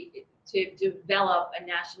to develop a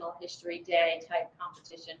National History Day type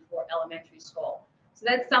competition for elementary school. So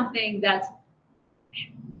that's something that's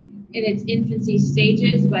in its infancy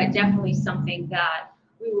stages, but definitely something that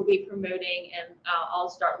we will be promoting, and I'll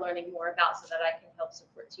start learning more about so that I can help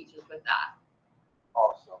support teachers with that.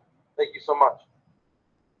 Awesome. Thank you so much.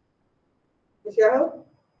 Michelle?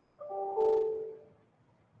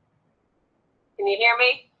 Can you hear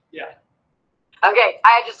me? Yeah. Okay,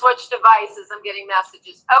 I had to switch devices. I'm getting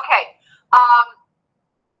messages. Okay.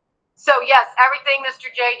 So yes, everything Mr.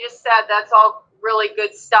 J just said, that's all really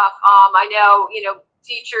good stuff. I know,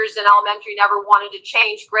 teachers in elementary never wanted to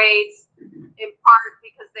change grades, in part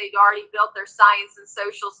because they'd already built their science and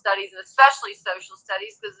social studies, and especially social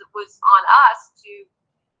studies, because it was on us to,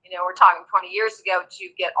 we're talking 20 years ago, to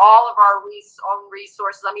get all of our own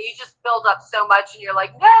resources. I mean, you just build up so much and you're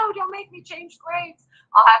like, no, don't make me change grades.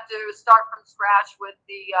 I'll have to start from scratch with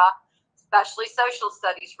the especially social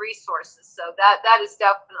studies resources. So that is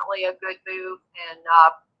definitely a good move, and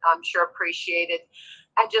I'm sure appreciated.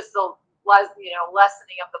 And just the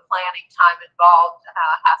lessening of the planning time involved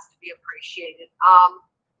has to be appreciated.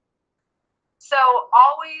 So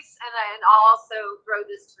always, and I'll also throw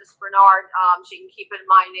this to Ms. Bernard, she can keep it in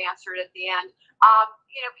mind and answer it at the end.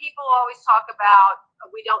 People always talk about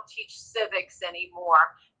we don't teach civics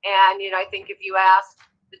anymore. And, I think if you ask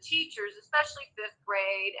the teachers, especially 5th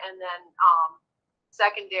grade and then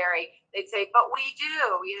secondary, they'd say, but we do,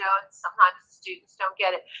 and sometimes the students don't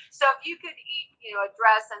get it. So if you could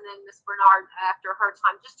address, and then Ms. Bernard, after her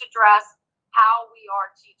time, just address how we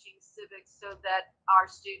are teaching civics so that our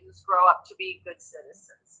students grow up to be good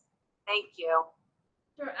citizens. Thank you.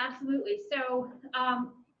 Sure, absolutely. So,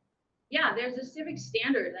 there's a civic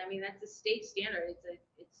standard. I mean, that's a state standard.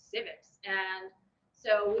 It's civics, and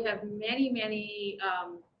so we have many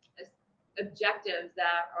objectives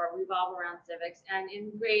that revolve around civics. And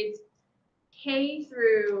in grades K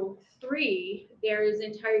through 3, there's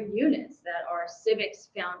entire units that are civics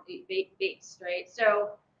based, right?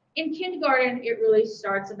 So in kindergarten, it really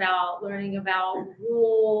starts about learning about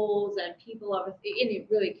rules and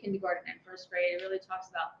really kindergarten and 1st grade, it really talks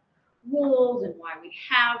about rules and why we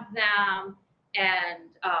have them, and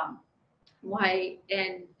why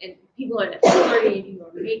and people in authority and people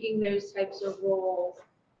are making those types of rules.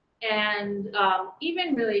 And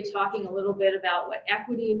even really talking a little bit about what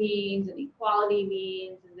equity means and equality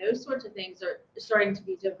means, and those sorts of things are starting to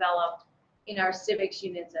be developed in our civics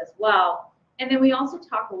units as well. And then we also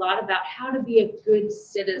talk a lot about how to be a good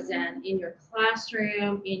citizen in your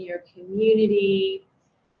classroom, in your community.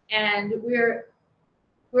 And we're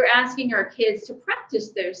asking our kids to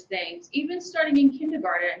practice those things, even starting in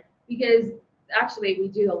kindergarten, because actually we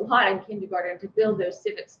do a lot in kindergarten to build those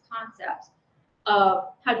civics concepts of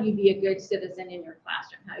how do you be a good citizen in your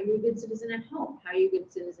classroom, how are you a good citizen at home, how are you a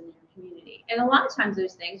good citizen in your community. And a lot of times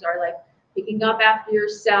those things are like picking up after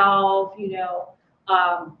yourself,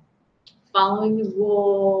 following the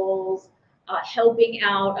rules, helping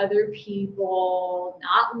out other people,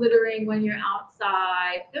 not littering when you're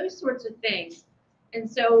outside, those sorts of things. And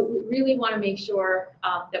so we really want to make sure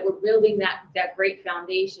that we're building that great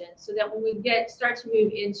foundation so that when we start to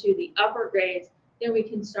move into the upper grades, then we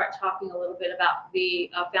can start talking a little bit about the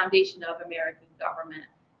foundation of American government.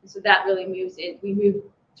 And so that really we move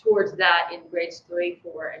towards that in grades 3,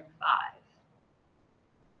 4, and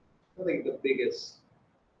 5. I think the biggest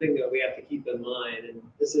thing that we have to keep in mind, and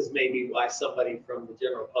this is maybe why somebody from the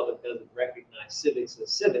general public doesn't recognize civics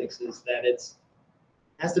as civics, is that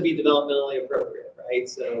has to be developmentally appropriate, right?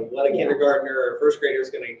 So what a kindergartner or a first grader is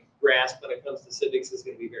going to grasp when it comes to civics is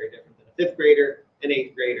going to be very different than a 5th grader, an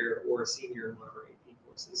 8th grader, or a senior in one of our AP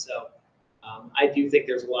courses. So I do think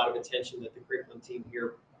there's a lot of attention that the curriculum team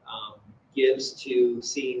here gives to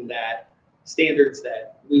seeing that standards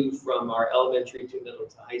that move from our elementary to middle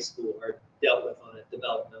to high school are dealt with on a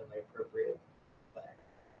developmentally appropriate way.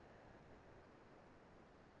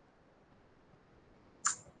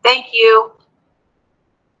 Thank you.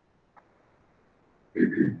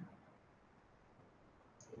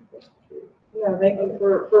 Yeah, thank you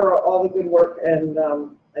for all the good work. And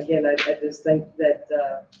again, I just think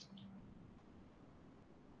that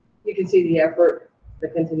you can see the effort, the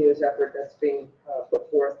continuous effort that's being put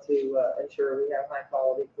forth to ensure we have high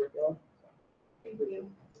quality curriculum. Thank you.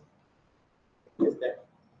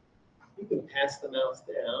 You can pass the mouse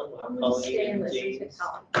down while I'm gonna Colleen stay and and listen to James.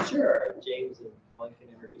 Colleen. Sure, James and Colleen can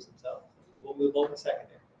introduce themselves. We'll move on to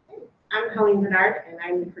secondary. I'm Colleen Bernard, and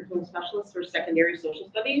I'm the curriculum specialist for secondary social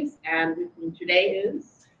studies. And with me today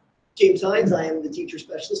is, James Hines, I am the teacher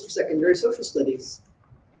specialist for secondary social studies.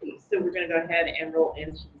 so we're going to go ahead and roll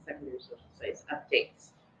into the secondary social studies updates.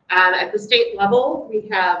 At the state level, we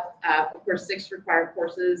have, of course, 6 required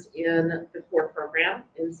courses in the core program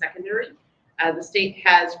in secondary. The state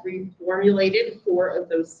has reformulated 4 of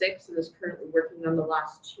those 6 and is currently working on the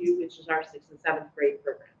last 2, which is our 6th and 7th grade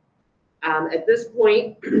program. At this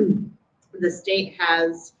point, the state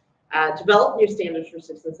has developed new standards for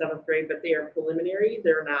 6th and 7th grade, but they are preliminary.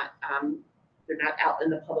 They're not out in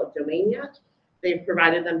the public domain yet. They've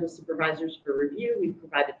provided them to supervisors for review. We've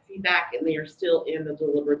provided feedback, and they are still in the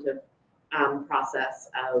deliberative process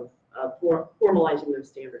of formalizing those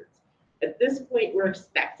standards. At this point, we're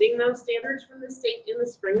expecting those standards from the state in the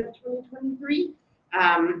spring of 2023,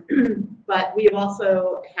 but we have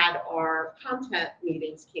also had our content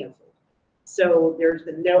meetings canceled. So there's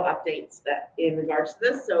been no updates in regards to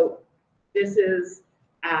this. So this is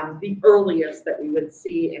the earliest that we would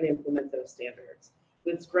see and implement those standards.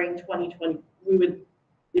 With spring 2020,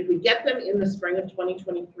 if we get them in the spring of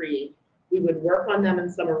 2023, we would work on them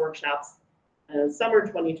in summer workshops, summer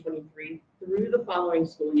 2023 through the following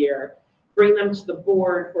school year, bring them to the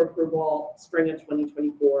board for approval spring of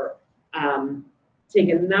 2024, take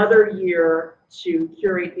another year to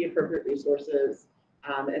curate the appropriate resources,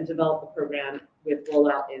 and develop the program with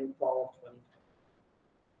rollout in fall of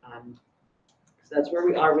 2020. So that's where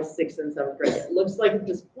we are with 6th and 7th grade. It looks like at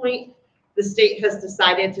this point, the state has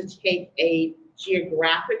decided to take a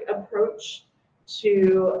geographic approach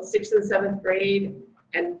to 6th and 7th grade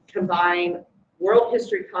and combine world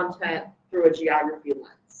history content through a geography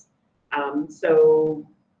lens. So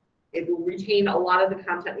it will retain a lot of the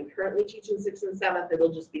content we currently teach in 6th and 7th.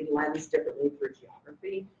 It'll just be lensed differently through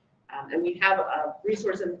geography. And we have a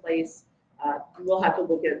resource in place. We'll have to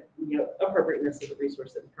look at appropriateness of the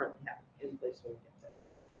resource that we currently have in place when we get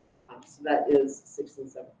there. So that is 6th and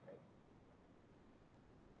 7th grade.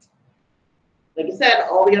 Like I said,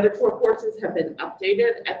 all the other core courses have been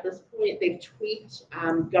updated at this point. They've tweaked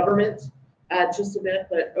government just a bit,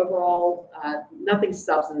 but overall, nothing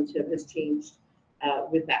substantive has changed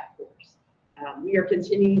with that course. We are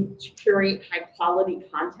continuing to curate high quality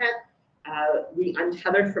content. We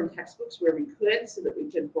untethered from textbooks where we could so that we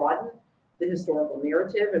could broaden the historical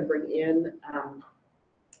narrative and bring in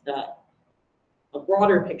a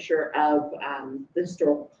broader picture of the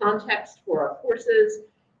historical context for our courses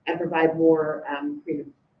and provide more creative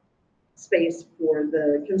space for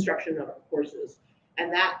the construction of our courses.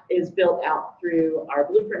 And that is built out through our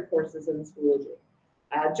blueprint courses in Schoology.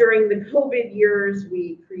 During the COVID years,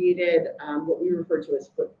 we created what we refer to as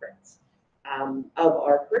footprints. of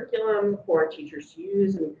our curriculum for our teachers to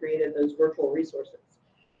use, and we created those virtual resources.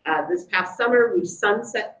 This past summer, we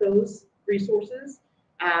sunset those resources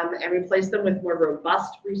and replaced them with more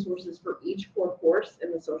robust resources for each core course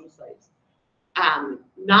in the social studies.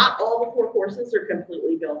 Not all the core courses are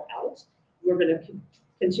completely built out. We're going to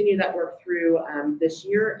continue that work through this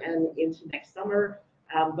year and into next summer,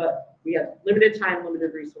 but we have limited time,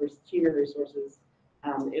 limited resources, human resources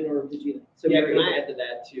in order to do that. So yeah, can I add to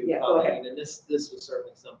that too? Yeah, go ahead. And this was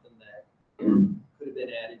certainly something that could have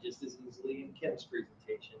been added just as easily in Kim's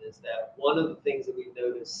presentation, is that one of the things that we've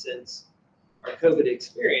noticed since our COVID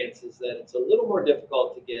experience is that it's a little more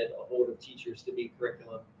difficult to get a hold of teachers to be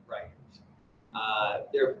curriculum writers.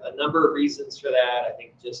 There are a number of reasons for that. I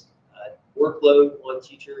think just workload on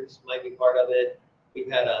teachers might be part of it. We've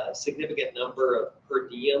had a significant number of per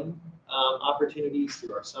diem opportunities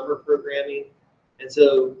through our summer programming. And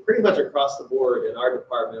so pretty much across the board in our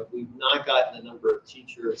department, we've not gotten the number of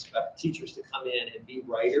teachers to come in and be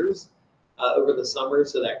writers over the summer.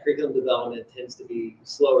 So that curriculum development tends to be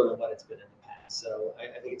slower than what it's been in the past. So I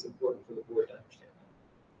think it's important for the board to understand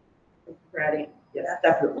that. Ready? Yes,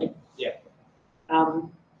 definitely. Yeah.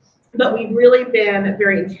 But we've really been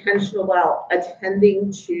very intentional about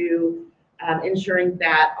attending to ensuring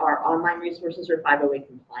that our online resources are 508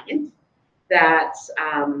 compliant, that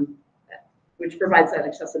which provides that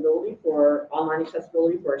accessibility for online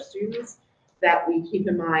accessibility for our students, that we keep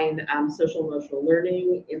in mind social emotional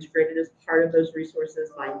learning integrated as part of those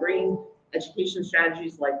resources, mind-brain education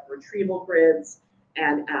strategies like retrieval grids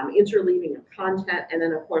and interleaving of content, and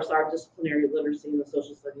then of course our disciplinary literacy and the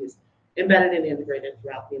social studies embedded and integrated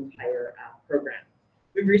throughout the entire program.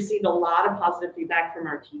 We've received a lot of positive feedback from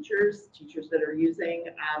our teachers that are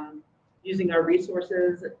using our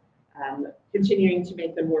resources, continuing to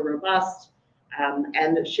make them more robust,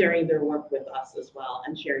 and sharing their work with us as well,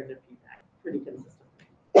 and sharing their feedback pretty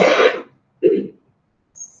consistently.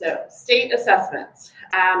 So, state assessments.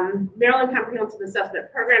 Maryland Comprehensive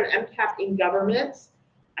Assessment Program, MCAP in government,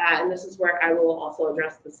 and this is where I will also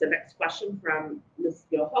address the civics question from Ms.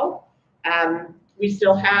 Yoho. We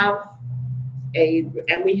still have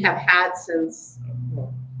and we have had since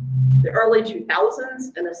the early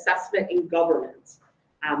 2000s, an assessment in government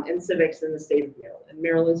and civics in the state of Maryland. And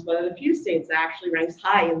Maryland is one of the few states that actually ranks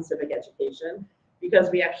high in civic education, because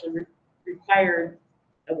we actually required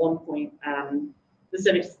at one point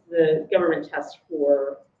the government test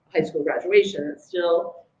for high school graduation.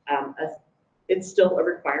 It's still a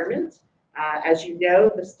requirement. As you know,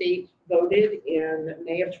 the state voted in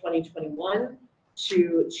May of 2021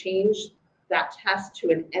 to change that test to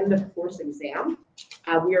an end of course exam.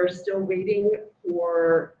 We are still waiting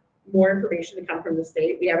for more information to come from the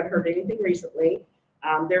state. We haven't heard anything recently.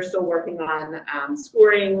 They're still working on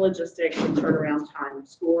scoring, logistics, and turnaround time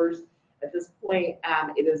scores. At this point,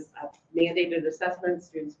 it is a mandated assessment.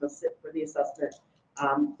 Students must sit for the assessment,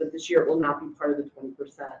 but this year it will not be part of the 20%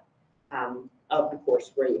 of the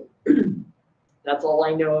course grade. That's all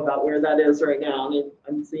I know about where that is right now. And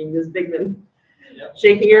I'm seeing Ms. Bigman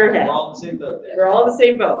shaking her head. We're all in the same boat. We're all in the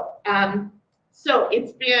same boat. So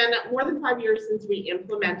it's been more than 5 years since we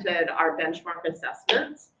implemented our benchmark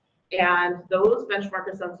assessments. And those benchmark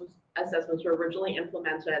assessments were originally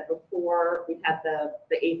implemented before we had the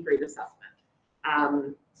 8th grade assessment.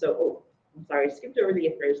 I'm sorry, I skipped over the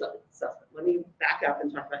 8th grade assessment. Let me back up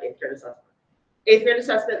and talk about 8th grade assessment. 8th grade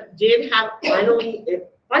assessment did have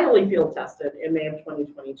finally field tested in May of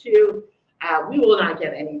 2022. We will not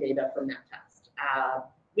get any data from that test.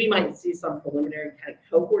 We might see some preliminary kind of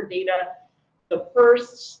cohort data. The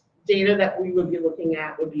first data that we would be looking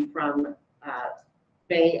at would be from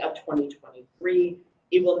May of 2023.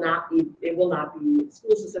 It will not be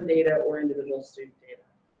school system data or individual student data.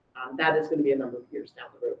 That is going to be a number of years down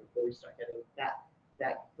the road before we start getting that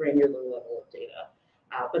granular level of data.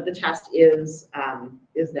 But the test is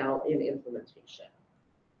now in implementation.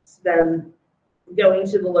 Then going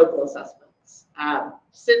to the local assessments.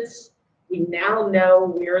 Since we now know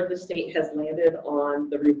where the state has landed on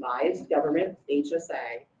the revised government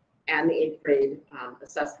HSA and the 8th grade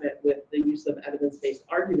assessment with the use of evidence-based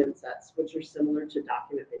argument sets, which are similar to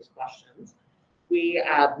document-based questions, we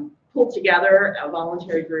pulled together a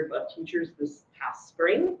voluntary group of teachers this past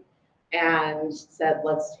spring and said,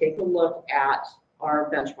 let's take a look at our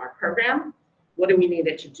benchmark program. What do we need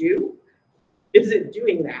it to do? Is it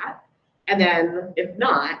doing that? And then if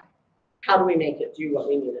not, how do we make it do what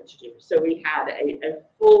we need it to do? So we had a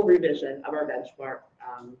full revision of our benchmarks.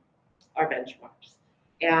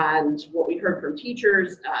 And what we heard from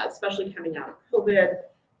teachers, especially coming out of COVID,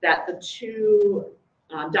 that the two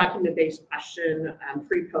document-based question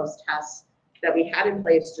pre-post tests that we had in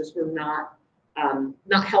place just were not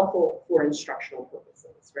helpful for instructional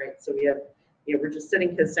purposes, right? So we have, we're just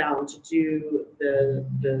sitting kids down to do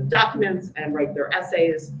the documents and write their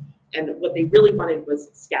essays, and what they really wanted was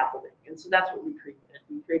scaffolding. And so that's what we created.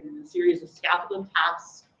 We created a series of scaffolding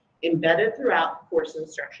tasks embedded throughout course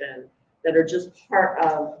instruction that are just part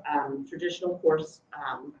of traditional course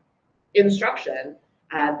instruction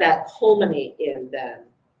that culminate in then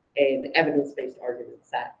an evidence-based argument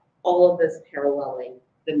set. All of this paralleling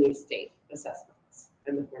the new state assessments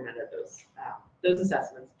and the format of those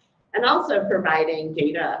assessments, and also providing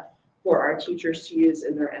data for our teachers to use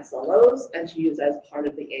in their SLOs and to use as part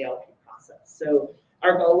of the ALP process. So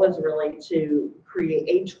our goal was really to create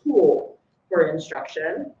a tool for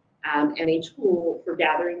instruction and a tool for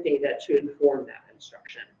gathering data to inform that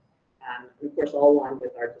instruction. And of course, all along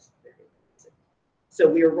with our disciplinary. So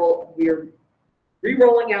we're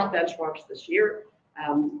re-rolling out benchmarks this year.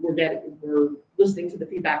 We're listening to the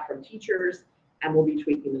feedback from teachers, and we'll be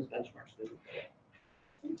tweaking those benchmarks moving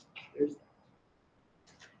forward. There's that.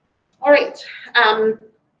 All right,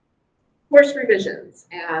 course revisions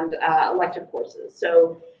and elective courses.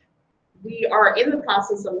 So we are in the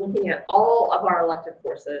process of looking at all of our elective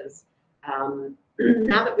courses.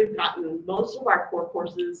 Now that we've gotten most of our core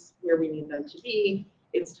courses where we need them to be,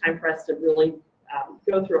 it's time for us to really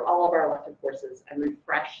go through all of our elective courses and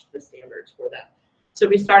refresh the standards for them. So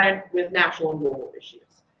we started with national and global issues.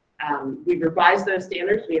 We revised those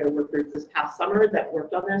standards. We had a work group this past summer that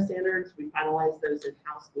worked on those standards. We finalized those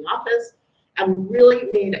in-house in the office, and we really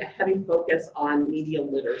made a heavy focus on media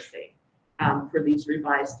literacy for these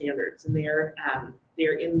revised standards. And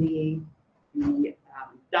they're in the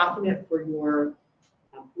document for your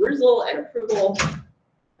perusal and approval.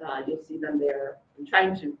 You'll see them there. I'm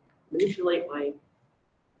trying to manipulate my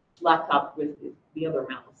laptop with the other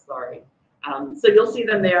mouse, sorry. So you'll see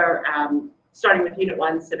them there, starting with Unit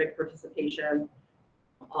 1, Civic Participation,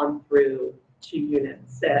 on through to Unit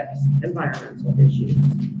 6, Environmental Issues,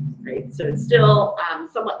 right? So it still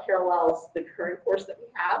somewhat parallels the current course that we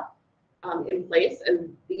have in place,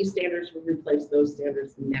 and these standards will replace those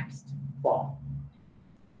standards next fall.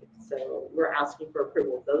 So we're asking for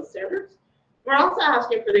approval of those standards. We're also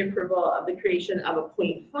asking for the approval of the creation of a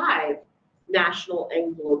 0.5 national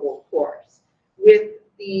and global course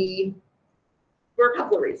for a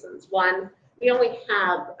couple of reasons. One, we only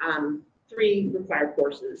have 3 required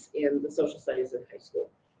courses in the social studies in high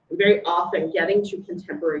school. And very often getting to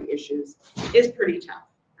contemporary issues is pretty tough.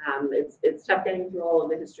 It's tough getting through all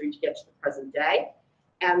of the history to get to the present day.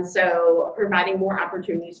 And so providing more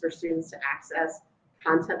opportunities for students to access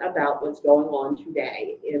content about what's going on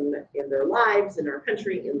today in their lives, in our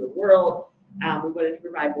country, in the world, we wanted to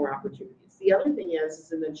provide more opportunities. The other thing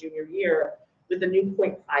is in the junior year, with the new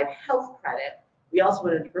 0.5 health credit, we also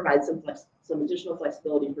wanted to provide some additional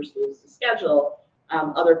flexibility for schools to schedule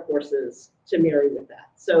other courses to marry with that.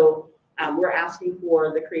 So we're asking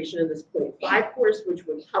for the creation of this 0.5 course, which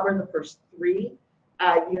would cover the first 3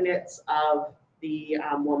 units of the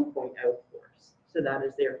 1.0 course. So that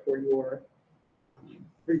is there for your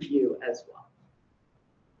review as well.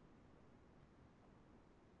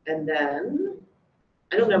 And then,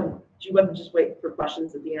 I don't know, do you want to just wait for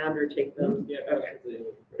questions at the end or take them? Yeah, okay.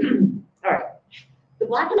 All right. The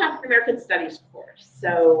Black and African American Studies course.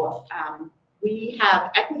 So we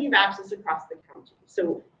have equity of access across the county.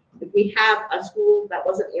 So if we have a school that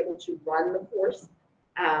wasn't able to run the course,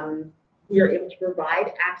 we are able to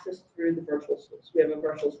provide access through the virtual schools. We have a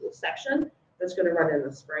virtual school section that's going to run in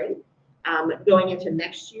the spring. Going into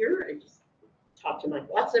next year, I just talked to Mike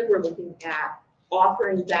Watson, we're looking at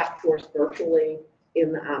offering that course virtually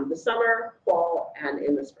in the summer, fall, and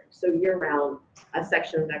in the spring. So year-round, a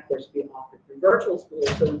section of that course will be offered through virtual schools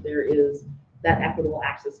so that there is that equitable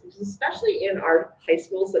access, especially in our high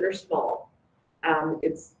schools that are small.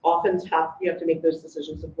 It's often tough. You have to make those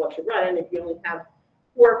decisions of what to run, and if you only have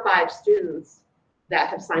 4 or 5 students that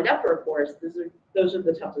have signed up for a course, those are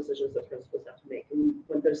the tough decisions that principals have to make, and we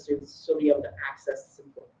want those students to be able to access this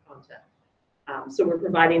important content. So we're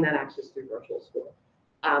providing that access through virtual school.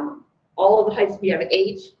 All of the high schools, we have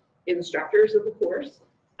 8 instructors of the course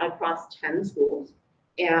across 10 schools,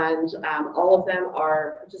 and all of them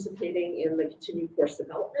are participating in the continued course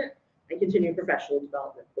development and continued professional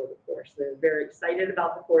development for the course. They're very excited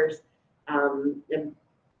about the course, and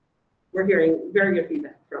we're hearing very good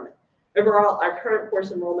feedback from it. Overall, our current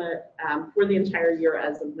course enrollment for the entire year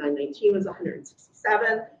as of 9/19 was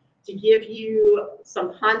 167. To give you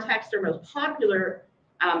some context, our most popular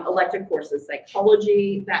elective courses,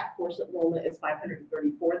 psychology, that course enrollment is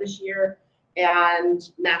 534 this year,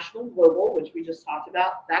 and national and global, which we just talked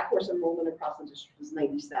about, that course enrollment across the district is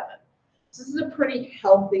 97. This is a pretty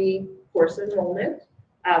healthy course enrollment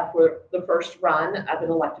for the first run of an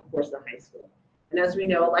elective course in high school. And as we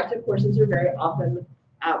know, elective courses are very often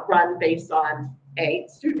run based on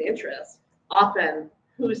student interest, often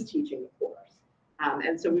who's teaching the course.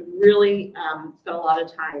 And so we've really spent a lot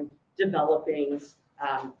of time developing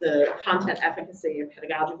the content efficacy and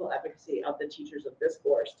pedagogical efficacy of the teachers of this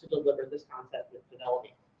course to deliver this content with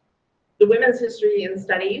fidelity. The Women's History and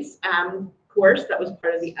Studies course that was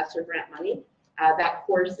part of the ESSER grant money, that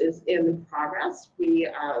course is in progress. We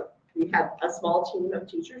have a small team of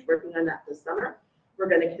teachers working on that this summer. We're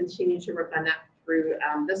going to continue to work on that through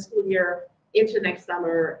this school year into next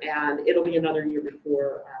summer, and it'll be another year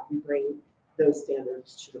before we bring those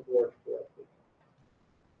standards to the board for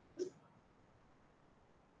approval.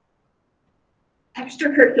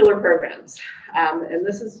 Extracurricular programs, and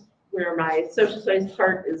this is where my social studies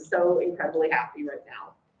heart is so incredibly happy right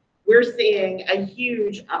now. We're seeing a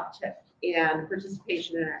huge uptick in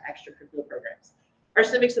participation in our extracurricular programs. Our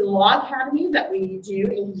Civics and Law Academy that we do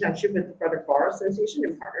in conjunction with the Frederick Bar Association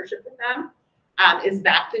in partnership with them is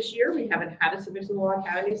back this year. We haven't had a Civics and Law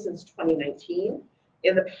Academy since 2019.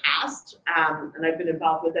 In the past, and I've been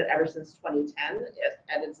involved with it ever since 2010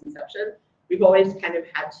 at its inception, we've always kind of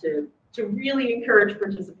had to really encourage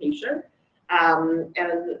participation.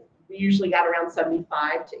 And we usually got around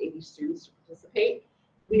 75 to 80 students to participate.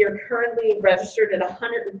 We are currently registered at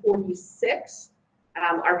 146.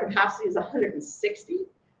 Our capacity is 160.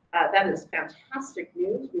 That is fantastic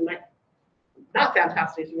news. We might, not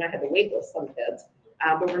fantastic, we might have to wait list some kids,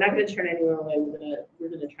 but we're not going to turn anyone away. We're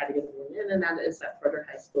gonna try to get everyone in, and that is at Frederick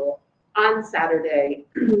High School on Saturday,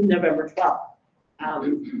 November 12th.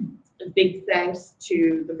 A big thanks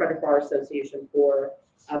to the Frederick Bar Association for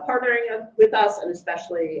partnering with us, and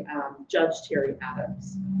especially Judge Terry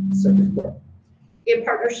Adams, Circuit Court. In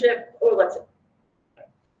partnership,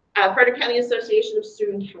 Frederick County Association of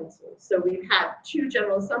Student Councils. So we've had 2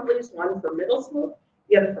 general assemblies, one for middle school,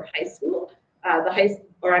 the other for high school.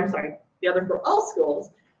 The other for all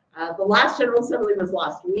schools. The last general assembly was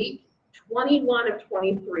last week. 21 of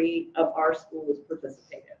 23 of our schools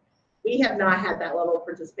participated. We have not had that level of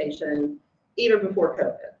participation even before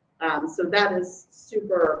COVID. So that is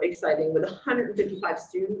super exciting, with 155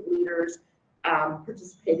 student leaders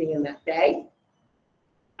participating in that day.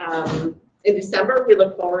 In December, we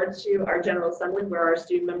look forward to our General Assembly, where our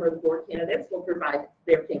student member of the board candidates will provide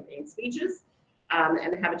their campaign speeches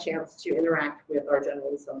and have a chance to interact with our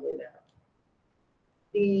General Assembly there.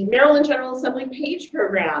 The Maryland General Assembly PAGE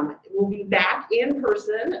program will be back in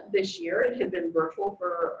person this year. It had been virtual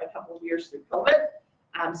for a couple of years through COVID.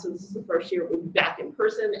 So this is the first year it will be back in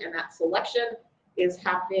person, and that selection is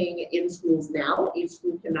happening in schools now. Each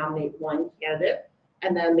school can nominate 1 candidate,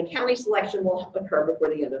 and then the county selection will occur before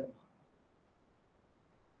the end of the month.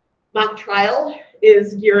 Mock trial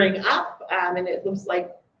is gearing up, and it looks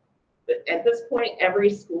like at this point, every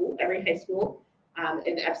school, every high school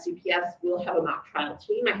in FCPS will have a mock trial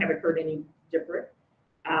team. I haven't heard any different,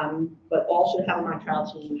 but all should have a mock trial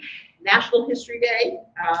team. National History Day,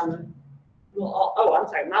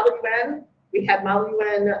 Model UN. We had Model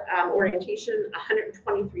UN orientation.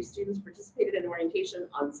 123 students participated in orientation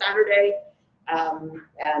on Saturday,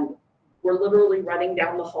 and we're literally running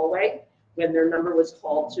down the hallway when their number was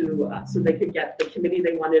called to, so they could get the committee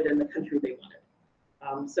they wanted and the country they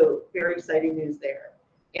wanted. So very exciting news there.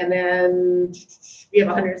 And then we have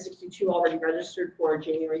 162 already registered for our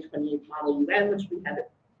January 28th Model UN, which we had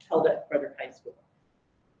held at Frederick High School.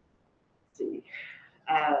 Let's see.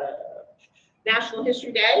 National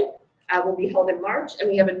History Day will be held in March, and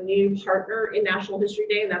we have a new partner in National History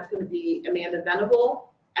Day, and that's going to be Amanda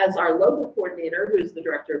Venable as our local coordinator, who is the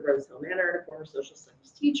director of Rose Hill Manor and a former social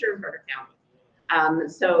studies teacher in Frederick County.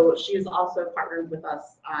 So she is also partnered with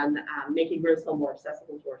us on making Rose Hill more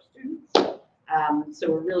accessible to our students. So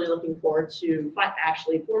we're really looking forward to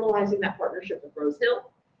actually formalizing that partnership with Rose Hill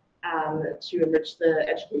to enrich the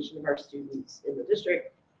education of our students in the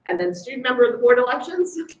district. And then student member of the board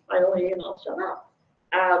elections, finally, and I'll shut up.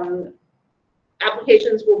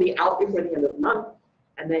 Applications will be out before the end of the month,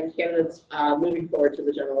 and then candidates moving forward to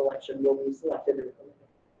the general election will be selected.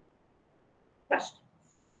 Questions?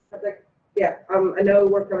 Yeah, I know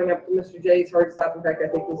we're coming up to Mr. J's hard stop. In fact, I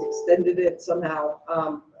think he's extended it somehow.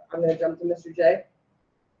 I'm going to jump to Mr. J.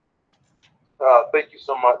 Thank you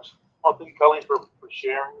so much. Thank you, Colleen, for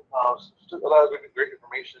sharing. A lot of great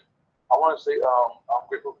information. I want to say I'm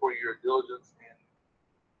grateful for your diligence and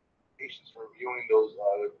patience for reviewing those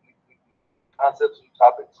concepts and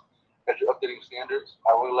topics as you're updating standards.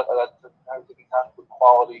 I really like taking time for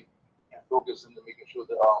quality and focus into making sure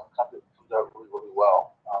that content comes out really, really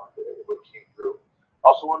well. Everybody came through.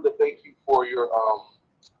 Also wanted to thank you for your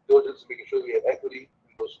diligence in making sure we have equity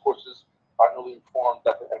in those courses. Our newly formed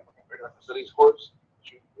Dr. Studies course.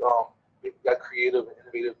 You got creative and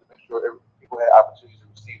innovative to make sure people had opportunities to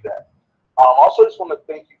receive that. Also, just want to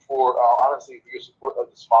thank you for honestly for your support of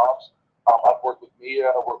the SMOBs. I've worked with Mia,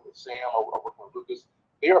 I've worked with Sam, I've worked with Lucas.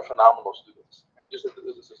 They are phenomenal students. Just the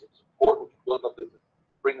support which you build up to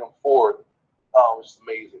bring them forward is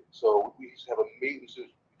amazing. So we just have amazing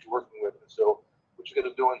students that you're working with, and so what you're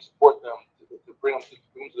going to do and support them to bring them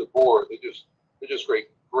to the board. They're just great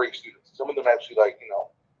students. Some of them actually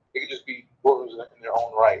they could just be board members in their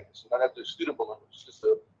own right. So not have to student board members, just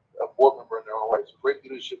a board member in their own right. So great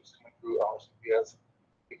leadership is coming through CPS.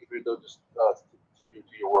 Thank you for just to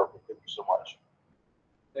your work. Thank you so much.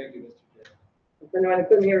 Thank you, Mr. J. For anyone who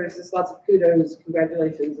couldn't hear, it's just lots of kudos,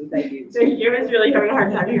 congratulations, and thank you. Thank you. It's really having a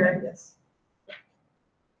hard time hearing. Yes.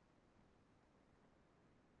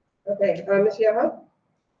 Okay, Ms. Yoho?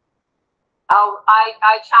 Oh,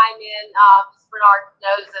 I chime in. Bernard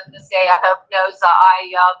knows, and Ms. Day, I hope knows, I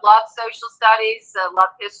love social studies,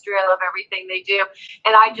 love history, I love everything they do.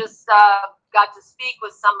 And I just got to speak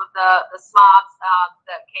with some of the SMOBs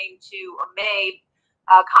that came to a MABE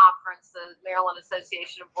conference, the Maryland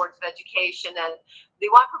Association of Boards of Education, and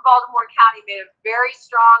the one for Baltimore County made a very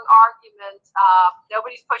strong argument.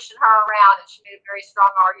 Nobody's pushing her around, and she made a very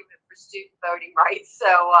strong argument for student voting rights.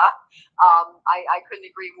 So I couldn't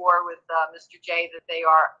agree more with Mr. J that they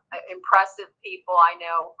are impressive people. I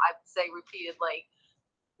know I say repeatedly,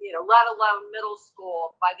 let alone middle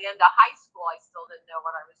school. By the end of high school, I still didn't know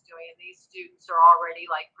what I was doing, and these students are already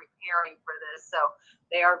preparing for this. So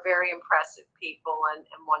they are very impressive people and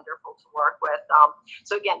wonderful to work with.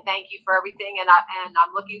 So again, thank you for everything, and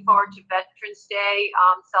I'm looking forward to Veterans Day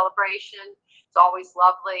celebration. It's always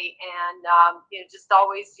lovely, and just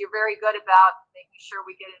always you're very good about making sure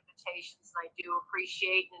we get invitations, and I do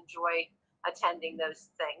appreciate and enjoy attending those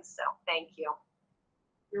things. So thank you.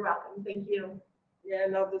 You're welcome. Thank you. Yeah,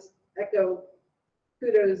 and I'll just echo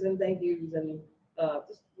kudos and thank yous and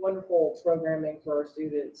just wonderful programming for our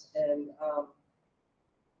students, and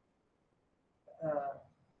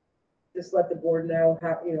just let the board know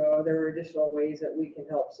how, there are additional ways that we can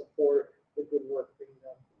help support the good work being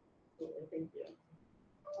done. Thank you.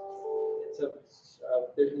 So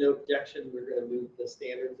if there's no objection, we're going to move the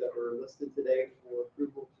standards that were listed today for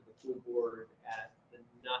approval to the full board at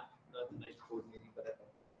not the next board meeting, but at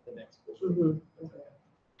the next board meeting. Okay.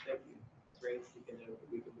 Thank you. Great.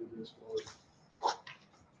 We can move this forward.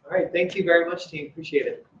 All right. Thank you very much, team. Appreciate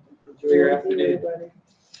it. Enjoy your afternoon.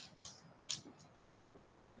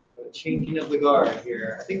 Changing of the guard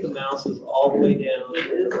here. I think the mouse is all the way down. It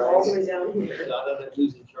is all the way down here. I don't know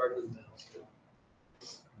who's in charge of the mouse.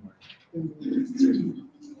 Who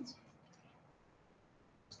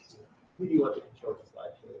do you want to control the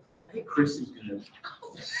slideshow? I think Chris is gonna.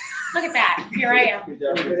 Look at that, here I am.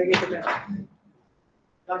 We're gonna get the mouse.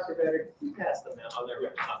 Dr. Better, you passed the mouse. Oh, there we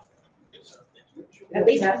go. At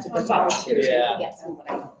least that's what volunteers. Yeah. Get somebody.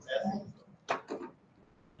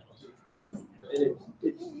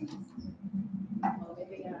 Well,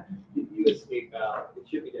 maybe, You escape out. It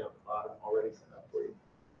should be down the bottom already set up for you.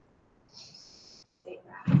 take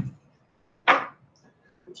that.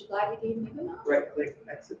 Would you like me to even move it up? Right click,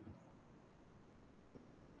 exit.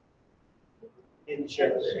 In share,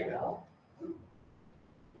 there you go.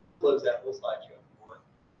 Close that little slideshow if you want.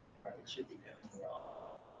 It should be down.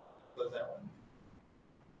 Close that one.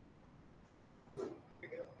 There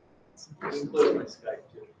you go. You can close my Skype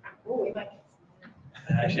too. Oh, we might.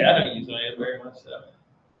 Actually, I don't use my hand very much, so.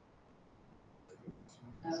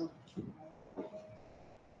 Oh.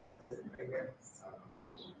 Right here.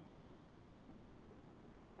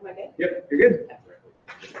 Am I good? Yep, you're good.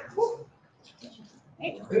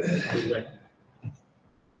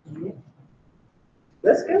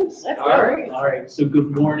 Let's go. All right. So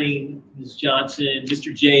good morning, Ms. Johnson,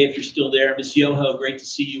 Mr. J, if you're still there, Ms. Yoho, great to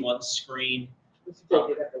see you on the screen.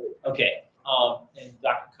 Okay. And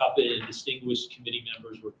Dr. Cuppet and distinguished committee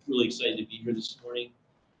members, we're really excited to be here this morning.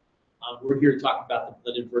 We're here to talk about the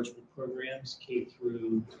blended virtual programs, K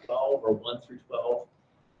through 12 or 1 through 12.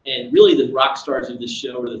 And really the rock stars of this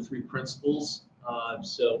show are the three principals.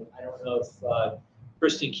 So I don't know if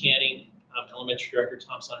Kristen Canning, elementary director,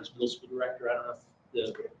 Tom Saunders, middle school director. I don't know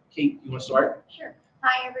if Kate, you want to start? Sure.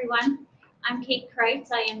 Hi, everyone. I'm Kate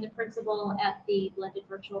Kreitz. I am the principal at the blended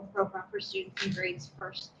virtual program for students in grades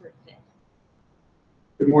 1st through 5th.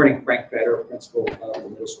 Good morning, Frank Vedder, principal of the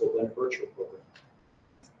middle school blended virtual program.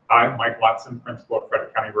 I'm Mike Watson, principal at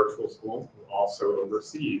Frederick County Virtual School, who also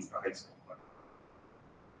oversees the high school.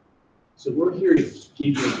 So we're here to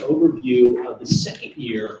give you an overview of the second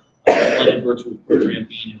year blended virtual program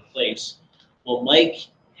being in place. Well, Mike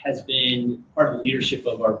has been part of the leadership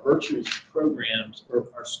of our virtual programs or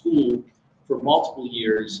our school for multiple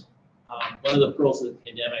years. One of the pearls of the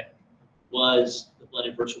pandemic was the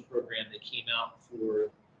blended virtual program that came out for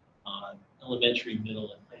elementary,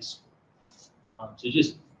 middle, and high school. So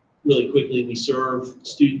just really quickly, we serve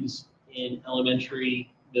students in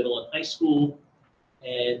elementary, middle, and high school,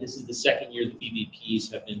 and this is the second year the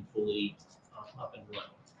BVPs have been fully up and running.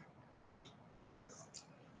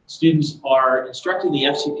 Students are instructed in the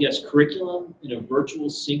FCPS curriculum in a virtual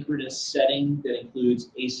synchronous setting that includes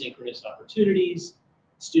asynchronous opportunities.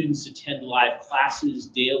 Students attend live classes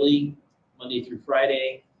daily, Monday through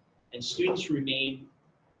Friday, and students remain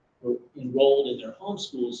enrolled in their home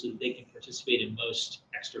schools so that they can participate in most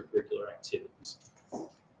extracurricular activities.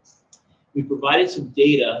 We provided some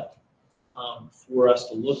data for us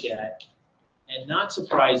to look at, and not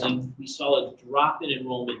surprising, we saw a drop in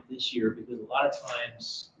enrollment this year because a lot of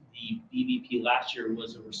times the BVP last year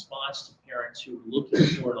was a response to parents who were looking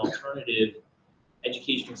for an alternative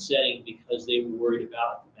educational setting because they were worried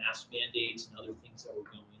about the mask mandates and other things that were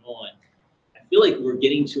going on. I feel like we're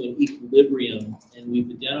getting to an equilibrium, and we've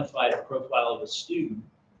identified a profile of a student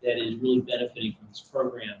that is really benefiting from this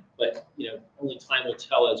program. But only time will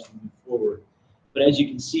tell as we move forward. But as you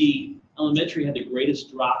can see, elementary had the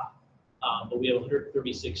greatest drop, but we have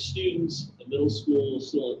 136 students. The middle school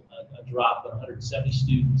still a drop, but 170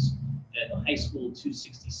 students. And the high school,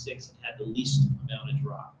 266, had the least amount of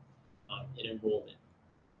drop in enrollment.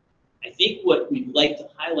 I think what we'd like to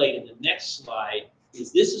highlight in the next slide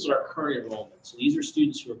is this is our current enrollment. So these are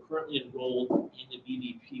students who are currently enrolled in the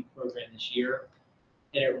BVP program this year.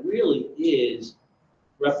 And it really is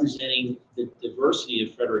representing the diversity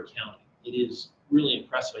of Frederick County. It is really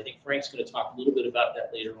impressive. I think Frank's going to talk a little bit about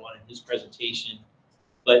that later on in his presentation.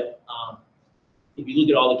 But if you look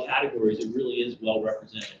at all the categories, it really is well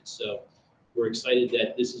represented. So we're excited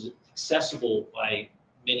that this is accessible by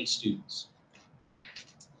many students.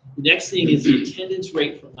 The next thing is the attendance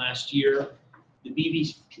rate from last year. The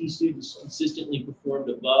BVP students consistently performed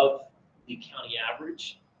above the county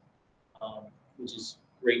average, which is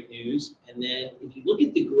great news. And then if you look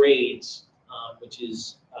at the grades, which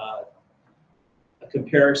is a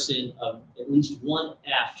comparison of at least one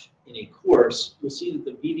F in a course, you'll see that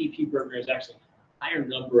the BVP program is actually a higher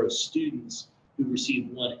number of students who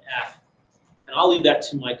received one F. And I'll leave that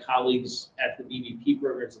to my colleagues at the BVP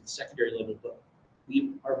programs at the secondary level, but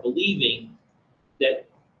we are believing that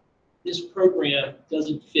this program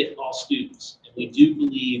doesn't fit all students. And we do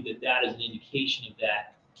believe that that is an indication of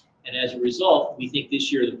that. And as a result, we think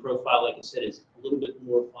this year the profile, like I said, is a little bit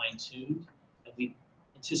more fine-tuned, and we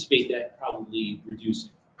anticipate that probably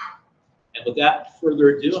reducing. And without further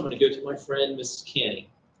ado, I'm going to go to my friend, Mrs. Canning.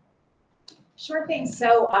 Sure thing.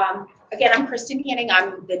 So again, I'm Kristen Canning.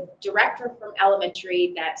 I'm the director from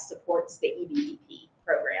elementary that supports the EBVP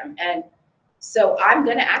program. And so I'm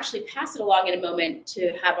going to actually pass it along in a moment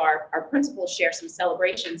to have our principal share some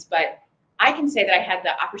celebrations. But I can say that I had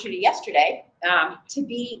the opportunity yesterday to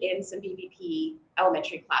be in some BVP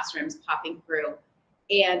elementary classrooms popping through.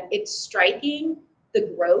 And it's striking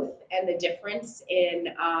the growth and the difference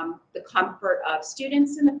in the comfort of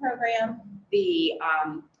students in the program, the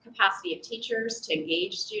capacity of teachers to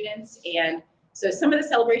engage students. And so some of the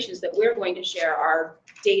celebrations that we're going to share are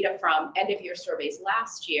data from end of year surveys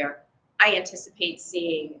last year. I anticipate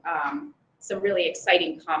seeing some really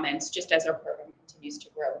exciting comments just as our program continues to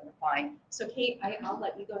grow and refine. So Kate, I'll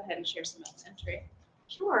let you go ahead and share some elementary.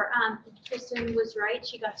 Sure. Kristen was right.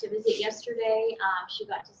 She got to visit yesterday. She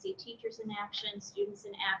got to see teachers in action, students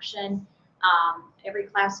in action. Every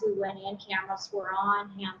class we went in, cameras were on,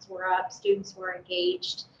 hands were up, students were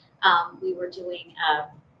engaged. We were doing a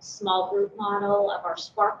small group model of our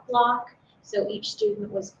Spark block. So each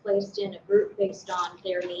student was placed in a group based on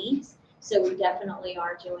their needs. So we definitely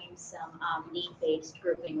are doing some need-based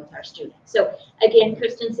grouping with our students. So again,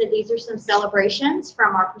 Kristen said these are some celebrations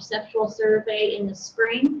from our perceptual survey in the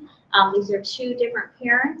spring. These are two different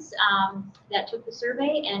parents that took the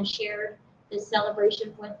survey and shared this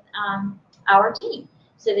celebration with our team.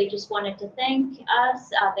 So they just wanted to thank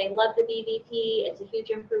us. They love the BVP. It's a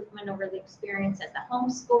huge improvement over the experience at the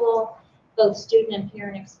homeschool. Both student and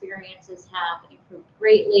parent experiences have improved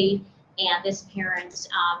greatly. And this parent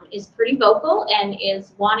is pretty vocal and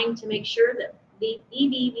is wanting to make sure that the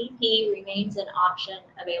BVP remains an option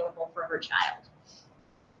available for her child.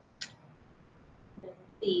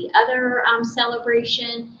 The other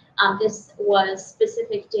celebration, this was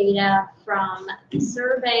specific data from the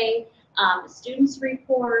survey, students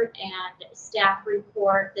report and staff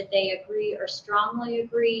report that they agree or strongly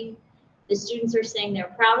agree The students are saying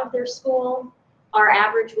they're proud of their school. Our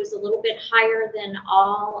average was a little bit higher than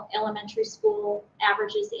all elementary school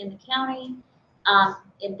averages in the county.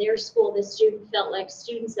 In their school, the student felt like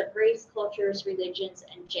students of race, cultures, religions,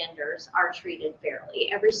 and genders are treated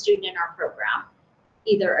fairly. Every student in our program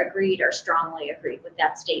either agreed or strongly agreed with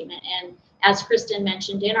that statement. And as Kristen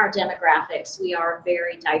mentioned, in our demographics, we are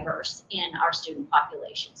very diverse in our student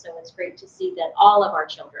population. So it's great to see that all of our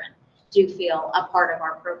children do feel a part of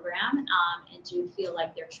our program and do feel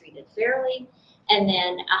like they're treated fairly. And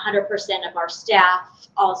then 100% of our staff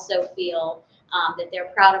also feel that they're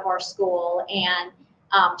proud of our school. And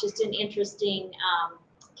just an interesting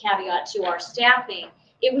caveat to our staffing,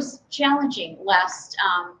 it was challenging last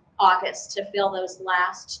August to fill those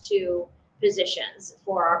last 2 positions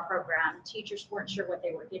for our program. Teachers weren't sure what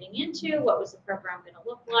they were getting into, what was the program going to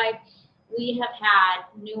look like. We have had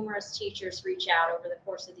numerous teachers reach out over the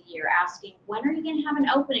course of the year asking, when are you going to have an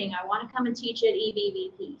opening? I want to come and teach at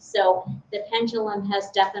EBVP. So the pendulum has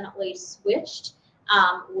definitely switched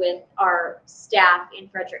with our staff in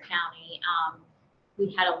Frederick County.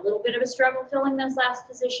 We had a little bit of a struggle filling those last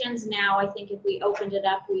positions. Now I think if we opened it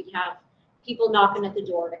up, we'd have people knocking at the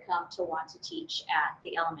door to come to want to teach at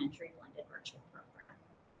the elementary blended virtual program.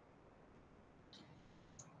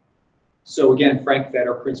 So again, Frank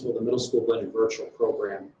Fetter, principal of the middle school blended virtual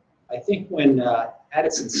program. I think when at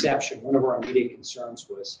its inception, one of our immediate concerns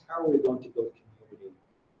was, how are we going to build community?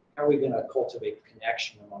 How are we going to cultivate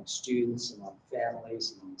connection among students, among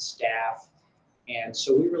families, among staff? And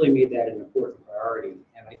so we really made that an important priority.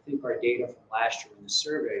 And I think our data from last year in the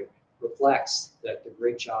survey reflects that the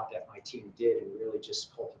great job that my team did in really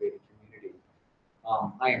just cultivating community.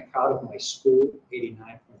 I am proud of my school,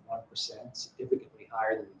 89.1%, significantly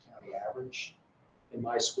higher than the county average. In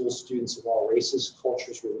my school, students of all races,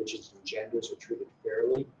 cultures, religions, and genders are treated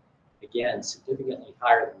fairly. Again, significantly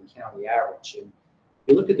higher than the county average. And if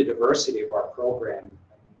you look at the diversity of our program,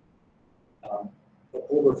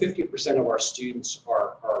 over 50% of our students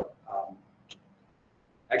are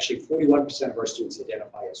actually 41% of our students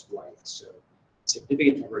identify as white. So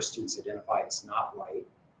significant number of students identify as not white.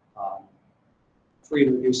 Free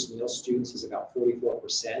and reduced meal students is about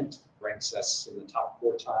 44%, ranks us in the top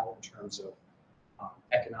quartile in terms of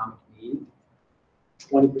economic need.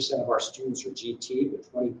 20% of our students are GT, but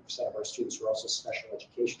 20% of our students are also special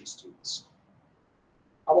education students.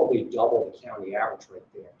 Probably double the county average right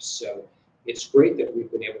there. So it's great that we've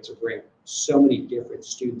been able to bring so many different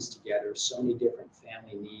students together, so many different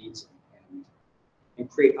family needs, and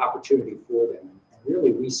create opportunity for them. And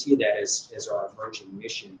really, we see that as our emerging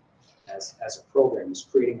mission as a program, is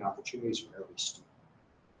creating opportunities for every student.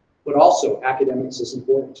 But also, academics is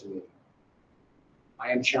important to me. I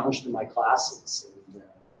am challenged in my classes, and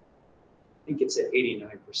I think it's at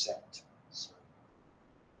 89%.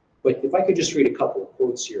 But if I could just read a couple of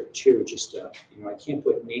quotes here too, just, I can't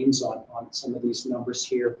put names on some of these numbers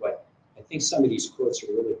here, but I think some of these quotes are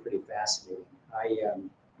really pretty fascinating. I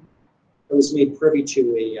was made privy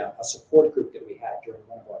to a support group that we had during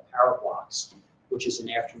one of our power blocks, which is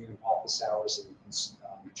an afternoon office hours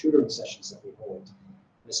and tutoring sessions that we hold.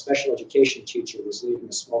 And a special education teacher was leading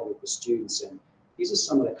a small group of students, and these are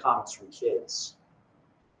some of the comments from kids.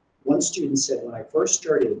 One student said, when I first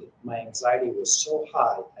started, my anxiety was so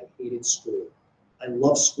high, I hated school. I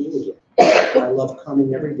love school again. I love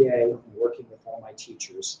coming every day and working with all my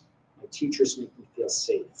teachers. My teachers make me feel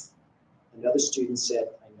safe. Another student said,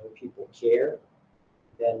 I know people care.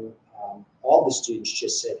 Then all the students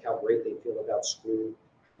just said how great they feel about school.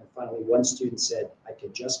 And finally, one student said, I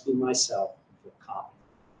can just be myself and feel confident.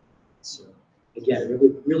 So again,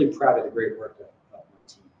 really, really proud of the great work of my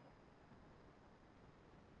team.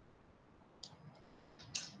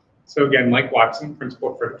 So again, Mike Watson,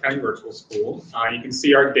 principal for the County Virtual School. You can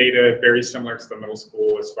see our data very similar to the middle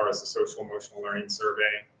school as far as the social emotional learning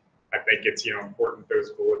survey. I think it's important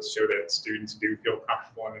those bullets show that students do feel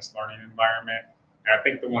comfortable in this learning environment. And I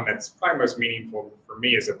think the one that's probably most meaningful for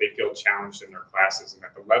me is that they feel challenged in their classes, and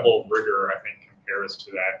that the level of rigor, I think, compares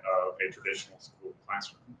to that of a traditional school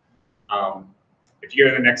classroom. If you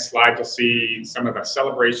go to the next slide, you'll see some of the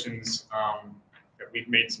celebrations that we've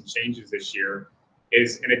made some changes this year.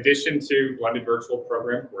 Is in addition to blended virtual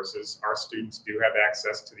program courses, our students do have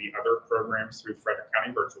access to the other programs through Frederick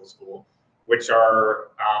County Virtual School, which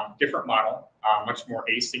are different model, much more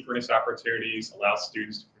asynchronous opportunities, allows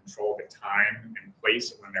students to control the time and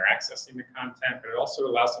place when they're accessing the content, but it also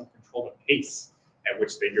allows them to control the pace at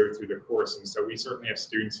which they go through the course. And so we certainly have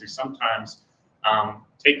students who sometimes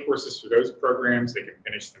take courses through those programs. They can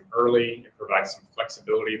finish them early. It provides some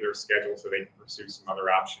flexibility of their schedule so they can pursue some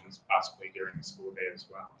other options possibly during the school day as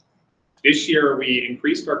well. This year, we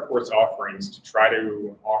increased our course offerings to try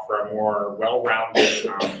to offer a more well-rounded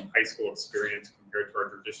high school experience compared to our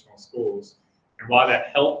traditional schools. And while that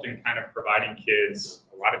helped in kind of providing kids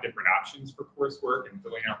a lot of different options for coursework and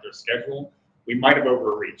filling out their schedule, we might have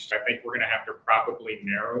overreached. I think we're going to have to probably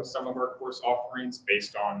narrow some of our course offerings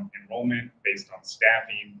based on enrollment, based on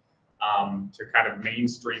staffing, to kind of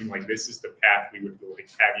mainstream, like this is the path we would really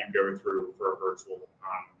have you go through for a virtual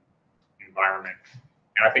environment.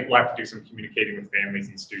 And I think we'll have to do some communicating with families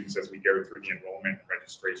and students as we go through the enrollment and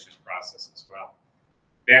registration process as well.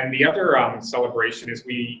 Then the other celebration is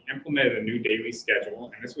we implemented a new daily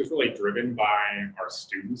schedule, and this was really driven by our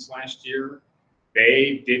students last year.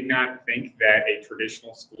 They did not think that a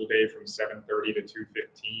traditional school day from 7:30 to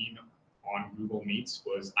 2:15 on Google Meets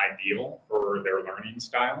was ideal for their learning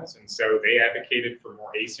styles, and so they advocated for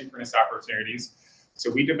more asynchronous opportunities. So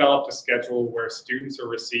we developed a schedule where students are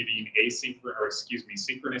receiving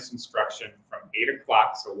synchronous instruction from 8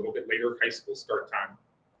 o'clock, so a little bit later high school start time,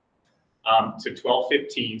 to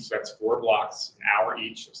 12:15, so that's 4 blocks, an hour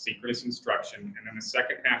each of synchronous instruction. And then the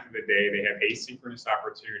second half of the day, they have asynchronous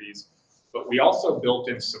opportunities. But we also built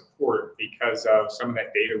in support because of some of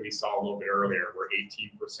that data we saw a little bit earlier, where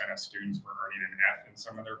 18% of students were earning an F in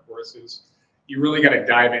some of their courses. You really got to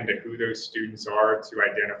dive into who those students are to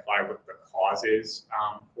identify what the cause is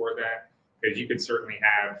for that. Because you could certainly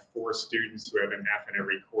have 4 students who have an F in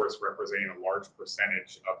every course representing a large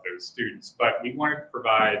percentage of those students. But we wanted to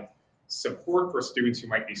provide support for students who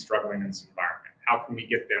might be struggling in this environment. How can we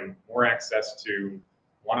get them more access to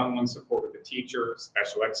one-on-one support with the teacher,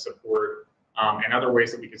 special ed support, and other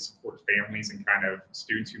ways that we can support families and kind of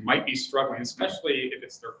students who might be struggling, especially if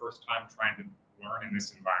it's their first time trying to learn in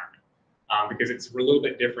this environment. Because it's a little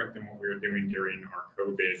bit different than what we were doing during our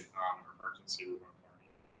COVID emergency remote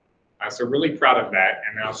learning. So really proud of that,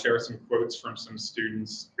 and I'll share some quotes from some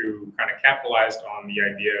students who kind of capitalized on the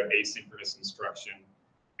idea of asynchronous instruction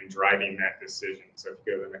and driving that decision. So if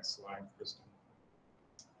you go to the next slide, Kristen.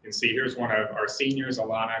 You can see here's one of our seniors,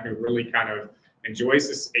 Alana, who really kind of enjoys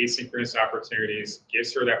this asynchronous opportunities,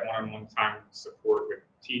 gives her that one-on-one time support with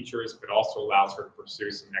teachers, but also allows her to pursue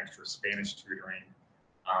some extra Spanish tutoring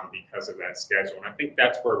because of that schedule. And I think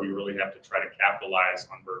that's where we really have to try to capitalize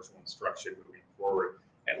on virtual instruction moving forward,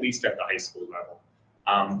 at least at the high school level.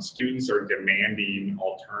 Students are demanding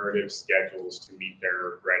alternative schedules to meet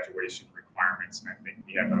their graduation requirements, and I think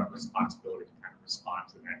we have a responsibility to kind of respond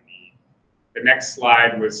to that need. The next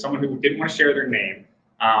slide was someone who didn't want to share their name,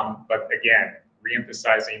 but again,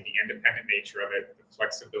 reemphasizing the independent nature of it, the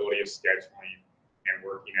flexibility of scheduling, and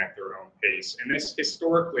working at their own pace. And this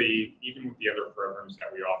historically, even with the other programs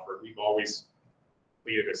that we offer, we've always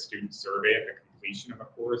completed a student survey at the completion of a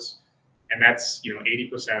course. And that's,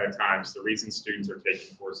 80% of the times, the reason students are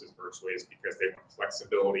taking courses virtually is because they want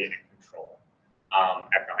flexibility and control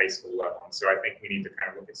at the high school level. And so I think we need to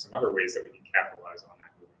kind of look at some other ways that we can capitalize on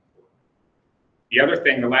that. The other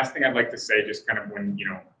thing, the last thing I'd like to say, just kind of when,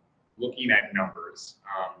 looking at numbers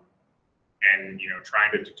and,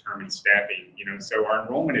 trying to determine staffing, so our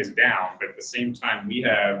enrollment is down, but at the same time, we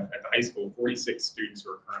have at the high school 46 students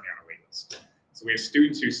who are currently on a wait list. So we have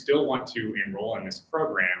students who still want to enroll in this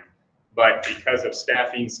program, but because of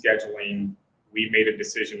staffing, scheduling, we made a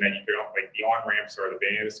decision that you could, like the on-ramps are the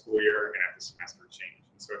beginning of the school year and at the semester change.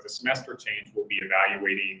 And so at the semester change, we'll be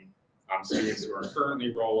evaluating students who are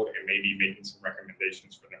currently enrolled and maybe making some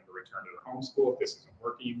recommendations for them to return to the home school if this isn't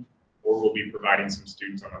working, or we'll be providing some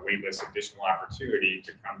students on the wait list additional opportunity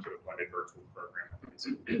to come to the blended virtual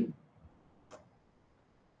program.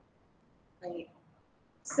 Right.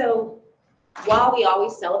 So while we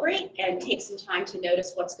always celebrate and take some time to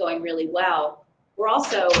notice what's going really well, we're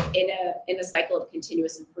also in a cycle of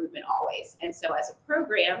continuous improvement always. And so as a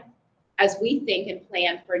program, as we think and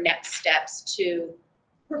plan for next steps to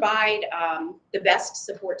provide the best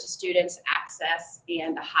support to students, access,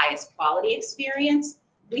 and the highest quality experience,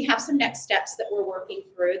 we have some next steps that we're working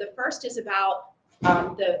through. The first is about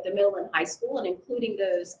the middle and high school and including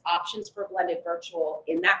those options for blended virtual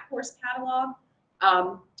in that course catalog.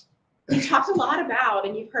 We talked a lot about,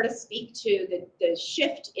 and you've heard us speak to, the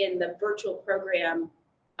shift in the virtual program.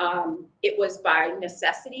 It was by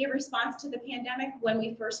necessity a response to the pandemic when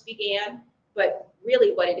we first began, but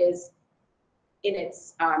really what it is in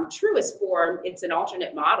its truest form, it's an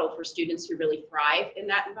alternate model for students who really thrive in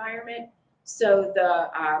that environment. So the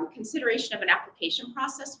consideration of an application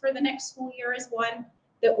process for the next school year is one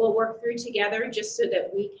that we'll work through together, just so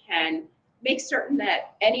that we can make certain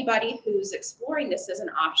that anybody who's exploring this as an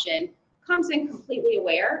option comes in completely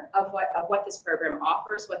aware of what this program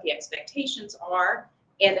offers, what the expectations are,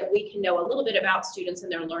 and that we can know a little bit about students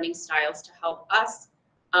and their learning styles to help us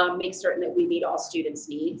make certain that we meet all students'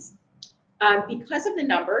 needs. Because of the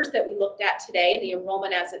numbers that we looked at today and the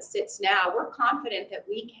enrollment as it sits now, we're confident that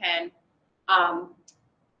we can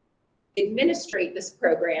administrate this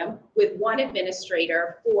program with one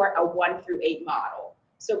administrator for a 1 through 8 model.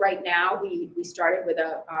 So right now, we started with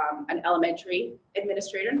an elementary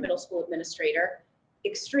administrator and middle school administrator.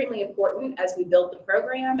 Extremely important as we built the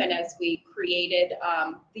program and as we created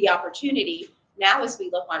the opportunity. Now, as we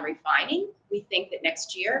look on refining, we think that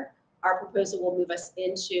next year, our proposal will move us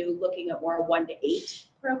into looking at more 1 to 8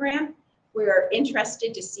 program. We're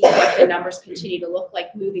interested to see what the numbers continue to look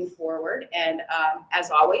like moving forward. And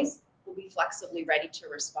as always, we'll be flexibly ready to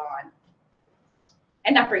respond.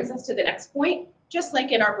 And that brings us to the next point. Just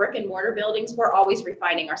like in our brick and mortar buildings, we're always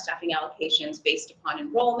refining our staffing allocations based upon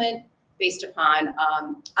enrollment, based upon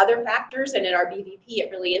other factors. And in our BVP, it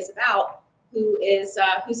really is about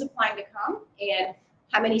who's applying to come and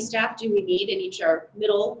how many staff do we need in each of our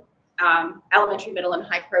middle, elementary, middle, and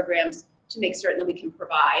high programs to make certain that we can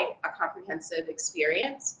provide a comprehensive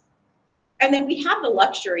experience. And then we have the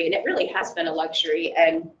luxury, and it really has been a luxury,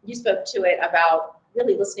 and you spoke to it about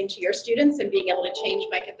really listening to your students and being able to change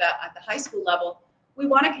Mike at the high school level. We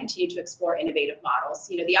want to continue to explore innovative models.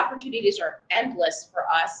 You know, the opportunities are endless for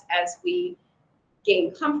us as we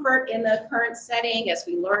gain comfort in the current setting, as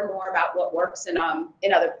we learn more about what works in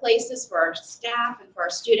other places for our staff and for our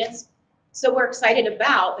students. So we're excited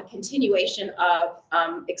about the continuation of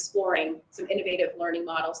exploring some innovative learning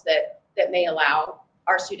models that may allow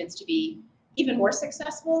our students to be even more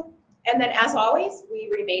successful. And then, as always, we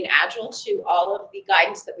remain agile to all of the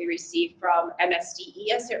guidance that we receive from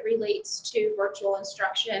MSDE as it relates to virtual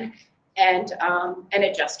instruction and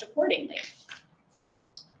adjust accordingly.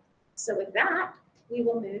 So with that, we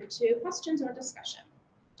will move to questions or discussion.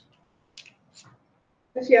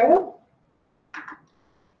 Ms. Yoho?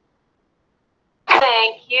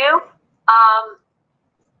 Thank you.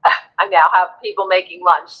 I now have people making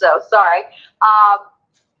lunch, so sorry.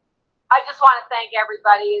 I just want to thank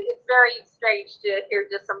everybody. It's very strange to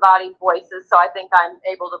hear disembodied voices, so I think I'm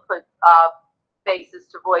able to put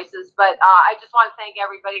faces to voices. But I just want to thank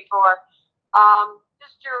everybody for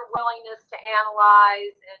just your willingness to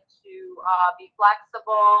analyze and to be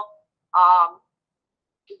flexible.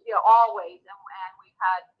 You know, always, and we've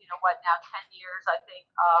had, you know, what now, 10 years, I think,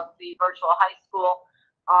 of the virtual high school.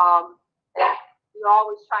 And you're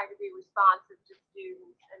always trying to be responsive to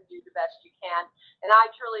students and do the best you can. And I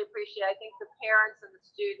truly appreciate, I think the parents and the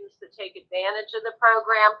students that take advantage of the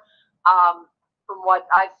program, from what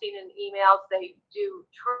I've seen in emails, they do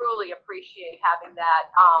truly appreciate having that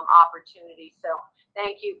opportunity. So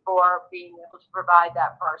thank you for being able to provide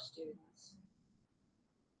that for our students.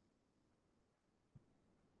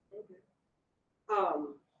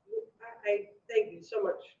 I thank you so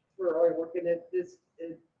much for all your work, and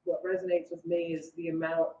what resonates with me is the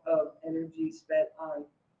amount of energy spent on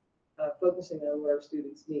focusing on what our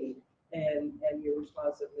students need and your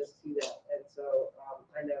responsiveness to that. And so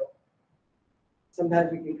I know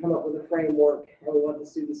sometimes we can come up with a framework and we want the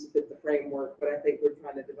students to fit the framework, but I think we're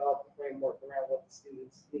trying to develop a framework around what the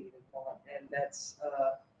students need and want, and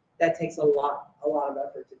that takes a lot of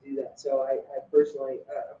effort to do that. So I personally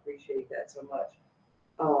appreciate that so much.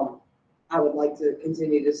 I would like to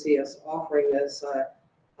continue to see us offering this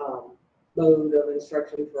mode of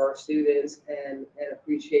instruction for our students, and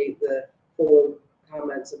appreciate the forward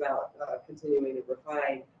comments about continuing to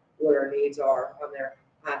refine what our needs are on there.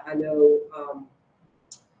 I know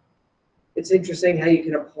it's interesting how you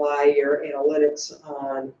can apply your analytics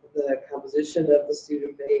on the composition of the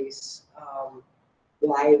student base,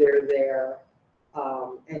 why they're there.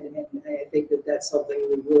 And I think that that's something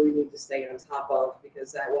we really need to stay on top of,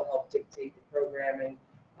 because that will help dictate the programming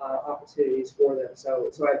opportunities for them. So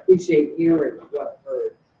I appreciate hearing what I've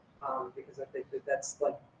heard, because I think that that's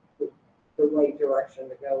like the right direction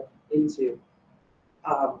to go into.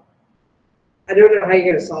 I don't know how you're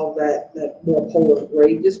going to solve that more polar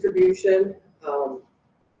grade distribution.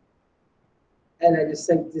 And I just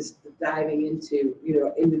think just diving into, you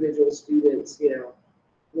know, individual students, you know,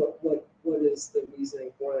 what is the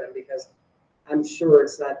reasoning for them? Because I'm sure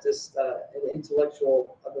it's not just an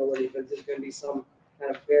intellectual ability, but there's going to be some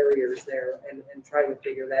kind of barriers there, and trying to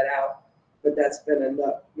figure that out. But that's been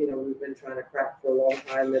enough, you know, we've been trying to crack for a long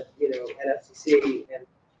time at, you know, at FCC,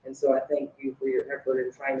 and so I thank you for your effort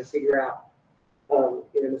in trying to figure out,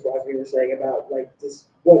 you know, Ms. Ross, you were saying about like this,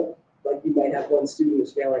 what, like you might have one student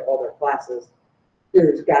who's failing all their classes.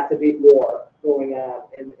 There's got to be more going on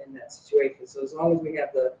in that situation. So as long as we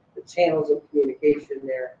have the channels of communication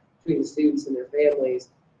there between the students and their families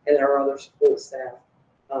and our other support staff,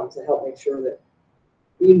 to help make sure that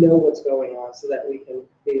we know what's going on so that we can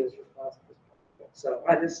be as responsible as possible. So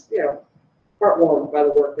I just, heartwarmed by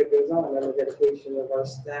the work that goes on and the dedication of our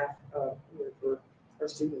staff for our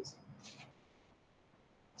students.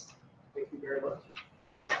 Thank you very much.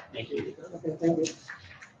 Thank you. Okay, thank you.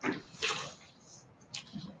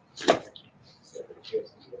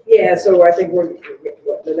 Yeah, so I think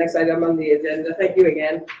the next item on the agenda, thank you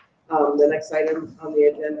again. The next item on the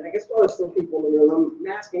agenda, I guess while there's still people in the room, I'm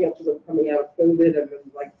masking up because I'm coming out of COVID. I'm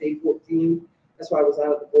in like day 14. That's why I was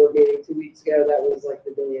out at the board meeting 2 weeks ago. That was like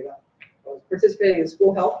the day I was participating in the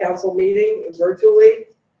school health council meeting virtually.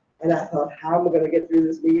 And I thought, how am I going to get through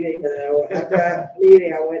this meeting? And after that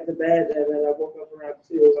meeting, I went to bed and then I woke up around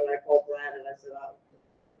 2 and I called Brad and I said,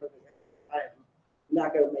 I'm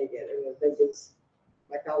not going to make it. And I think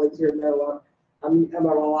my colleagues here know I'm a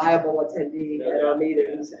reliable attendee at our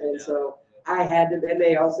meetings. And so I had to, and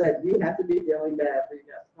they all said, you have to be feeling bad for you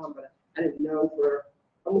guys to come. But I didn't know for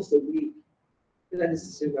almost a week because I just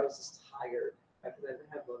assumed I was just tired. I couldn't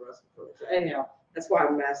have the respiratory. So anyhow, that's why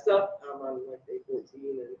I'm masked up. I'm on like day 14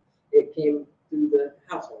 and it came through the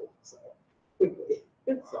household so quickly.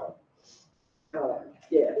 So,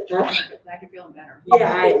 yeah. Glad you're feeling better.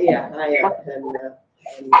 Yeah, I am.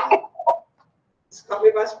 And it's caught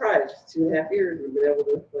me by surprise. 2.5 years we've been able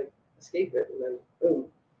to like escape it, and then boom,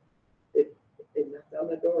 it knocked on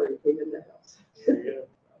the door and came in the house.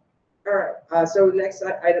 All right. So next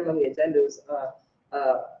item on the agenda is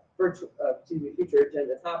future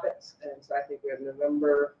agenda topics, and so I think we have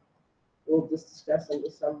November. We'll just discuss in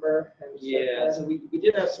December. Yeah, so we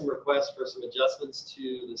did have some requests for some adjustments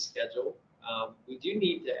to the schedule. We do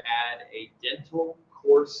need to add a dental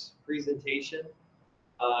course presentation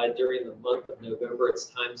during the month of November. It's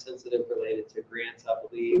time sensitive related to grants, I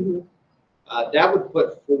believe. Mm-hmm. That would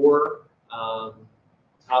put 4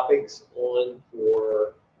 topics on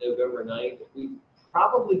for November 9th. We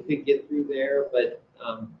probably could get through there, but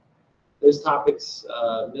those topics,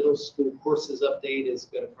 middle school courses update is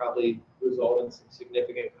going to probably result in some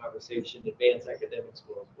significant conversation. Advanced academics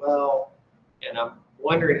will as well. And I'm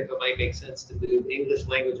wondering if it might make sense to move English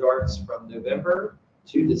language arts from November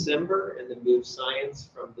to December and then move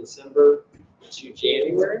science from December to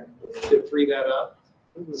January to free that up.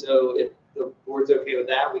 So if the board's okay with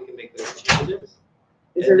that, we can make those changes.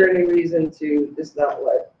 Is there any reason to just not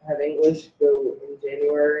have English go in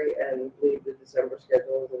January and leave the December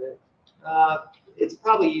schedule as it is? It's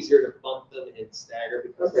probably easier to bump them and stagger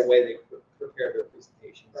because of the way they prepare their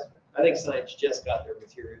presentations. I think science just got their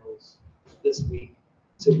materials this week,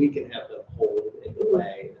 so we can have them hold and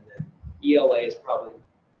delay, and then ELA is probably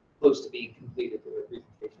close to being completed for their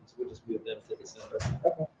presentations, so we'll just move them to December.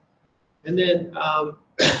 Okay. And then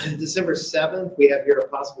December 7th, we have here a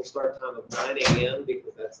possible start time of 9 a.m.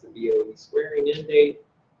 because that's the BOE swearing in date.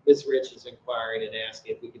 Ms. Rich is inquiring and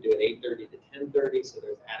asking if we could do it 8:30 to 10:30, so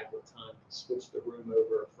there's adequate time to switch the room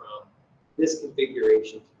over from this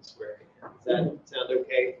configuration to the swearing in. Does that sound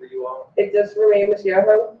okay for you all? It does for me, Ms.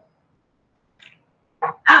 Yoho.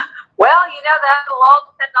 Well, that'll all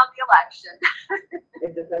depend on the election.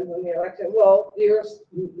 It depends on the election. Well,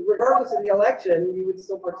 regardless of the election, you would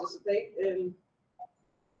still participate in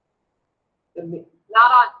the meeting. Not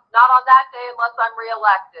on that day unless I'm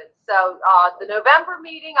reelected. So the November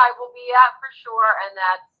meeting I will be at for sure, and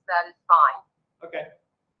that is fine. Okay.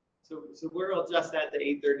 So we'll adjust that to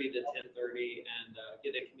 8:30 to 10:30 and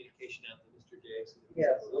get a communication out to Mr. J. So we can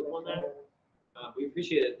have a look on that. We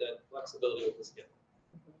appreciate the flexibility with the schedule.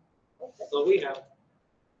 That's all we have.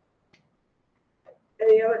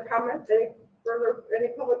 Any other comments? Any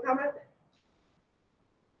public comment?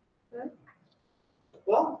 No?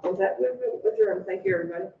 Well, with that, we'll adjourn. Thank you,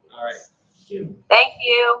 everybody. All right. Thank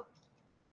you.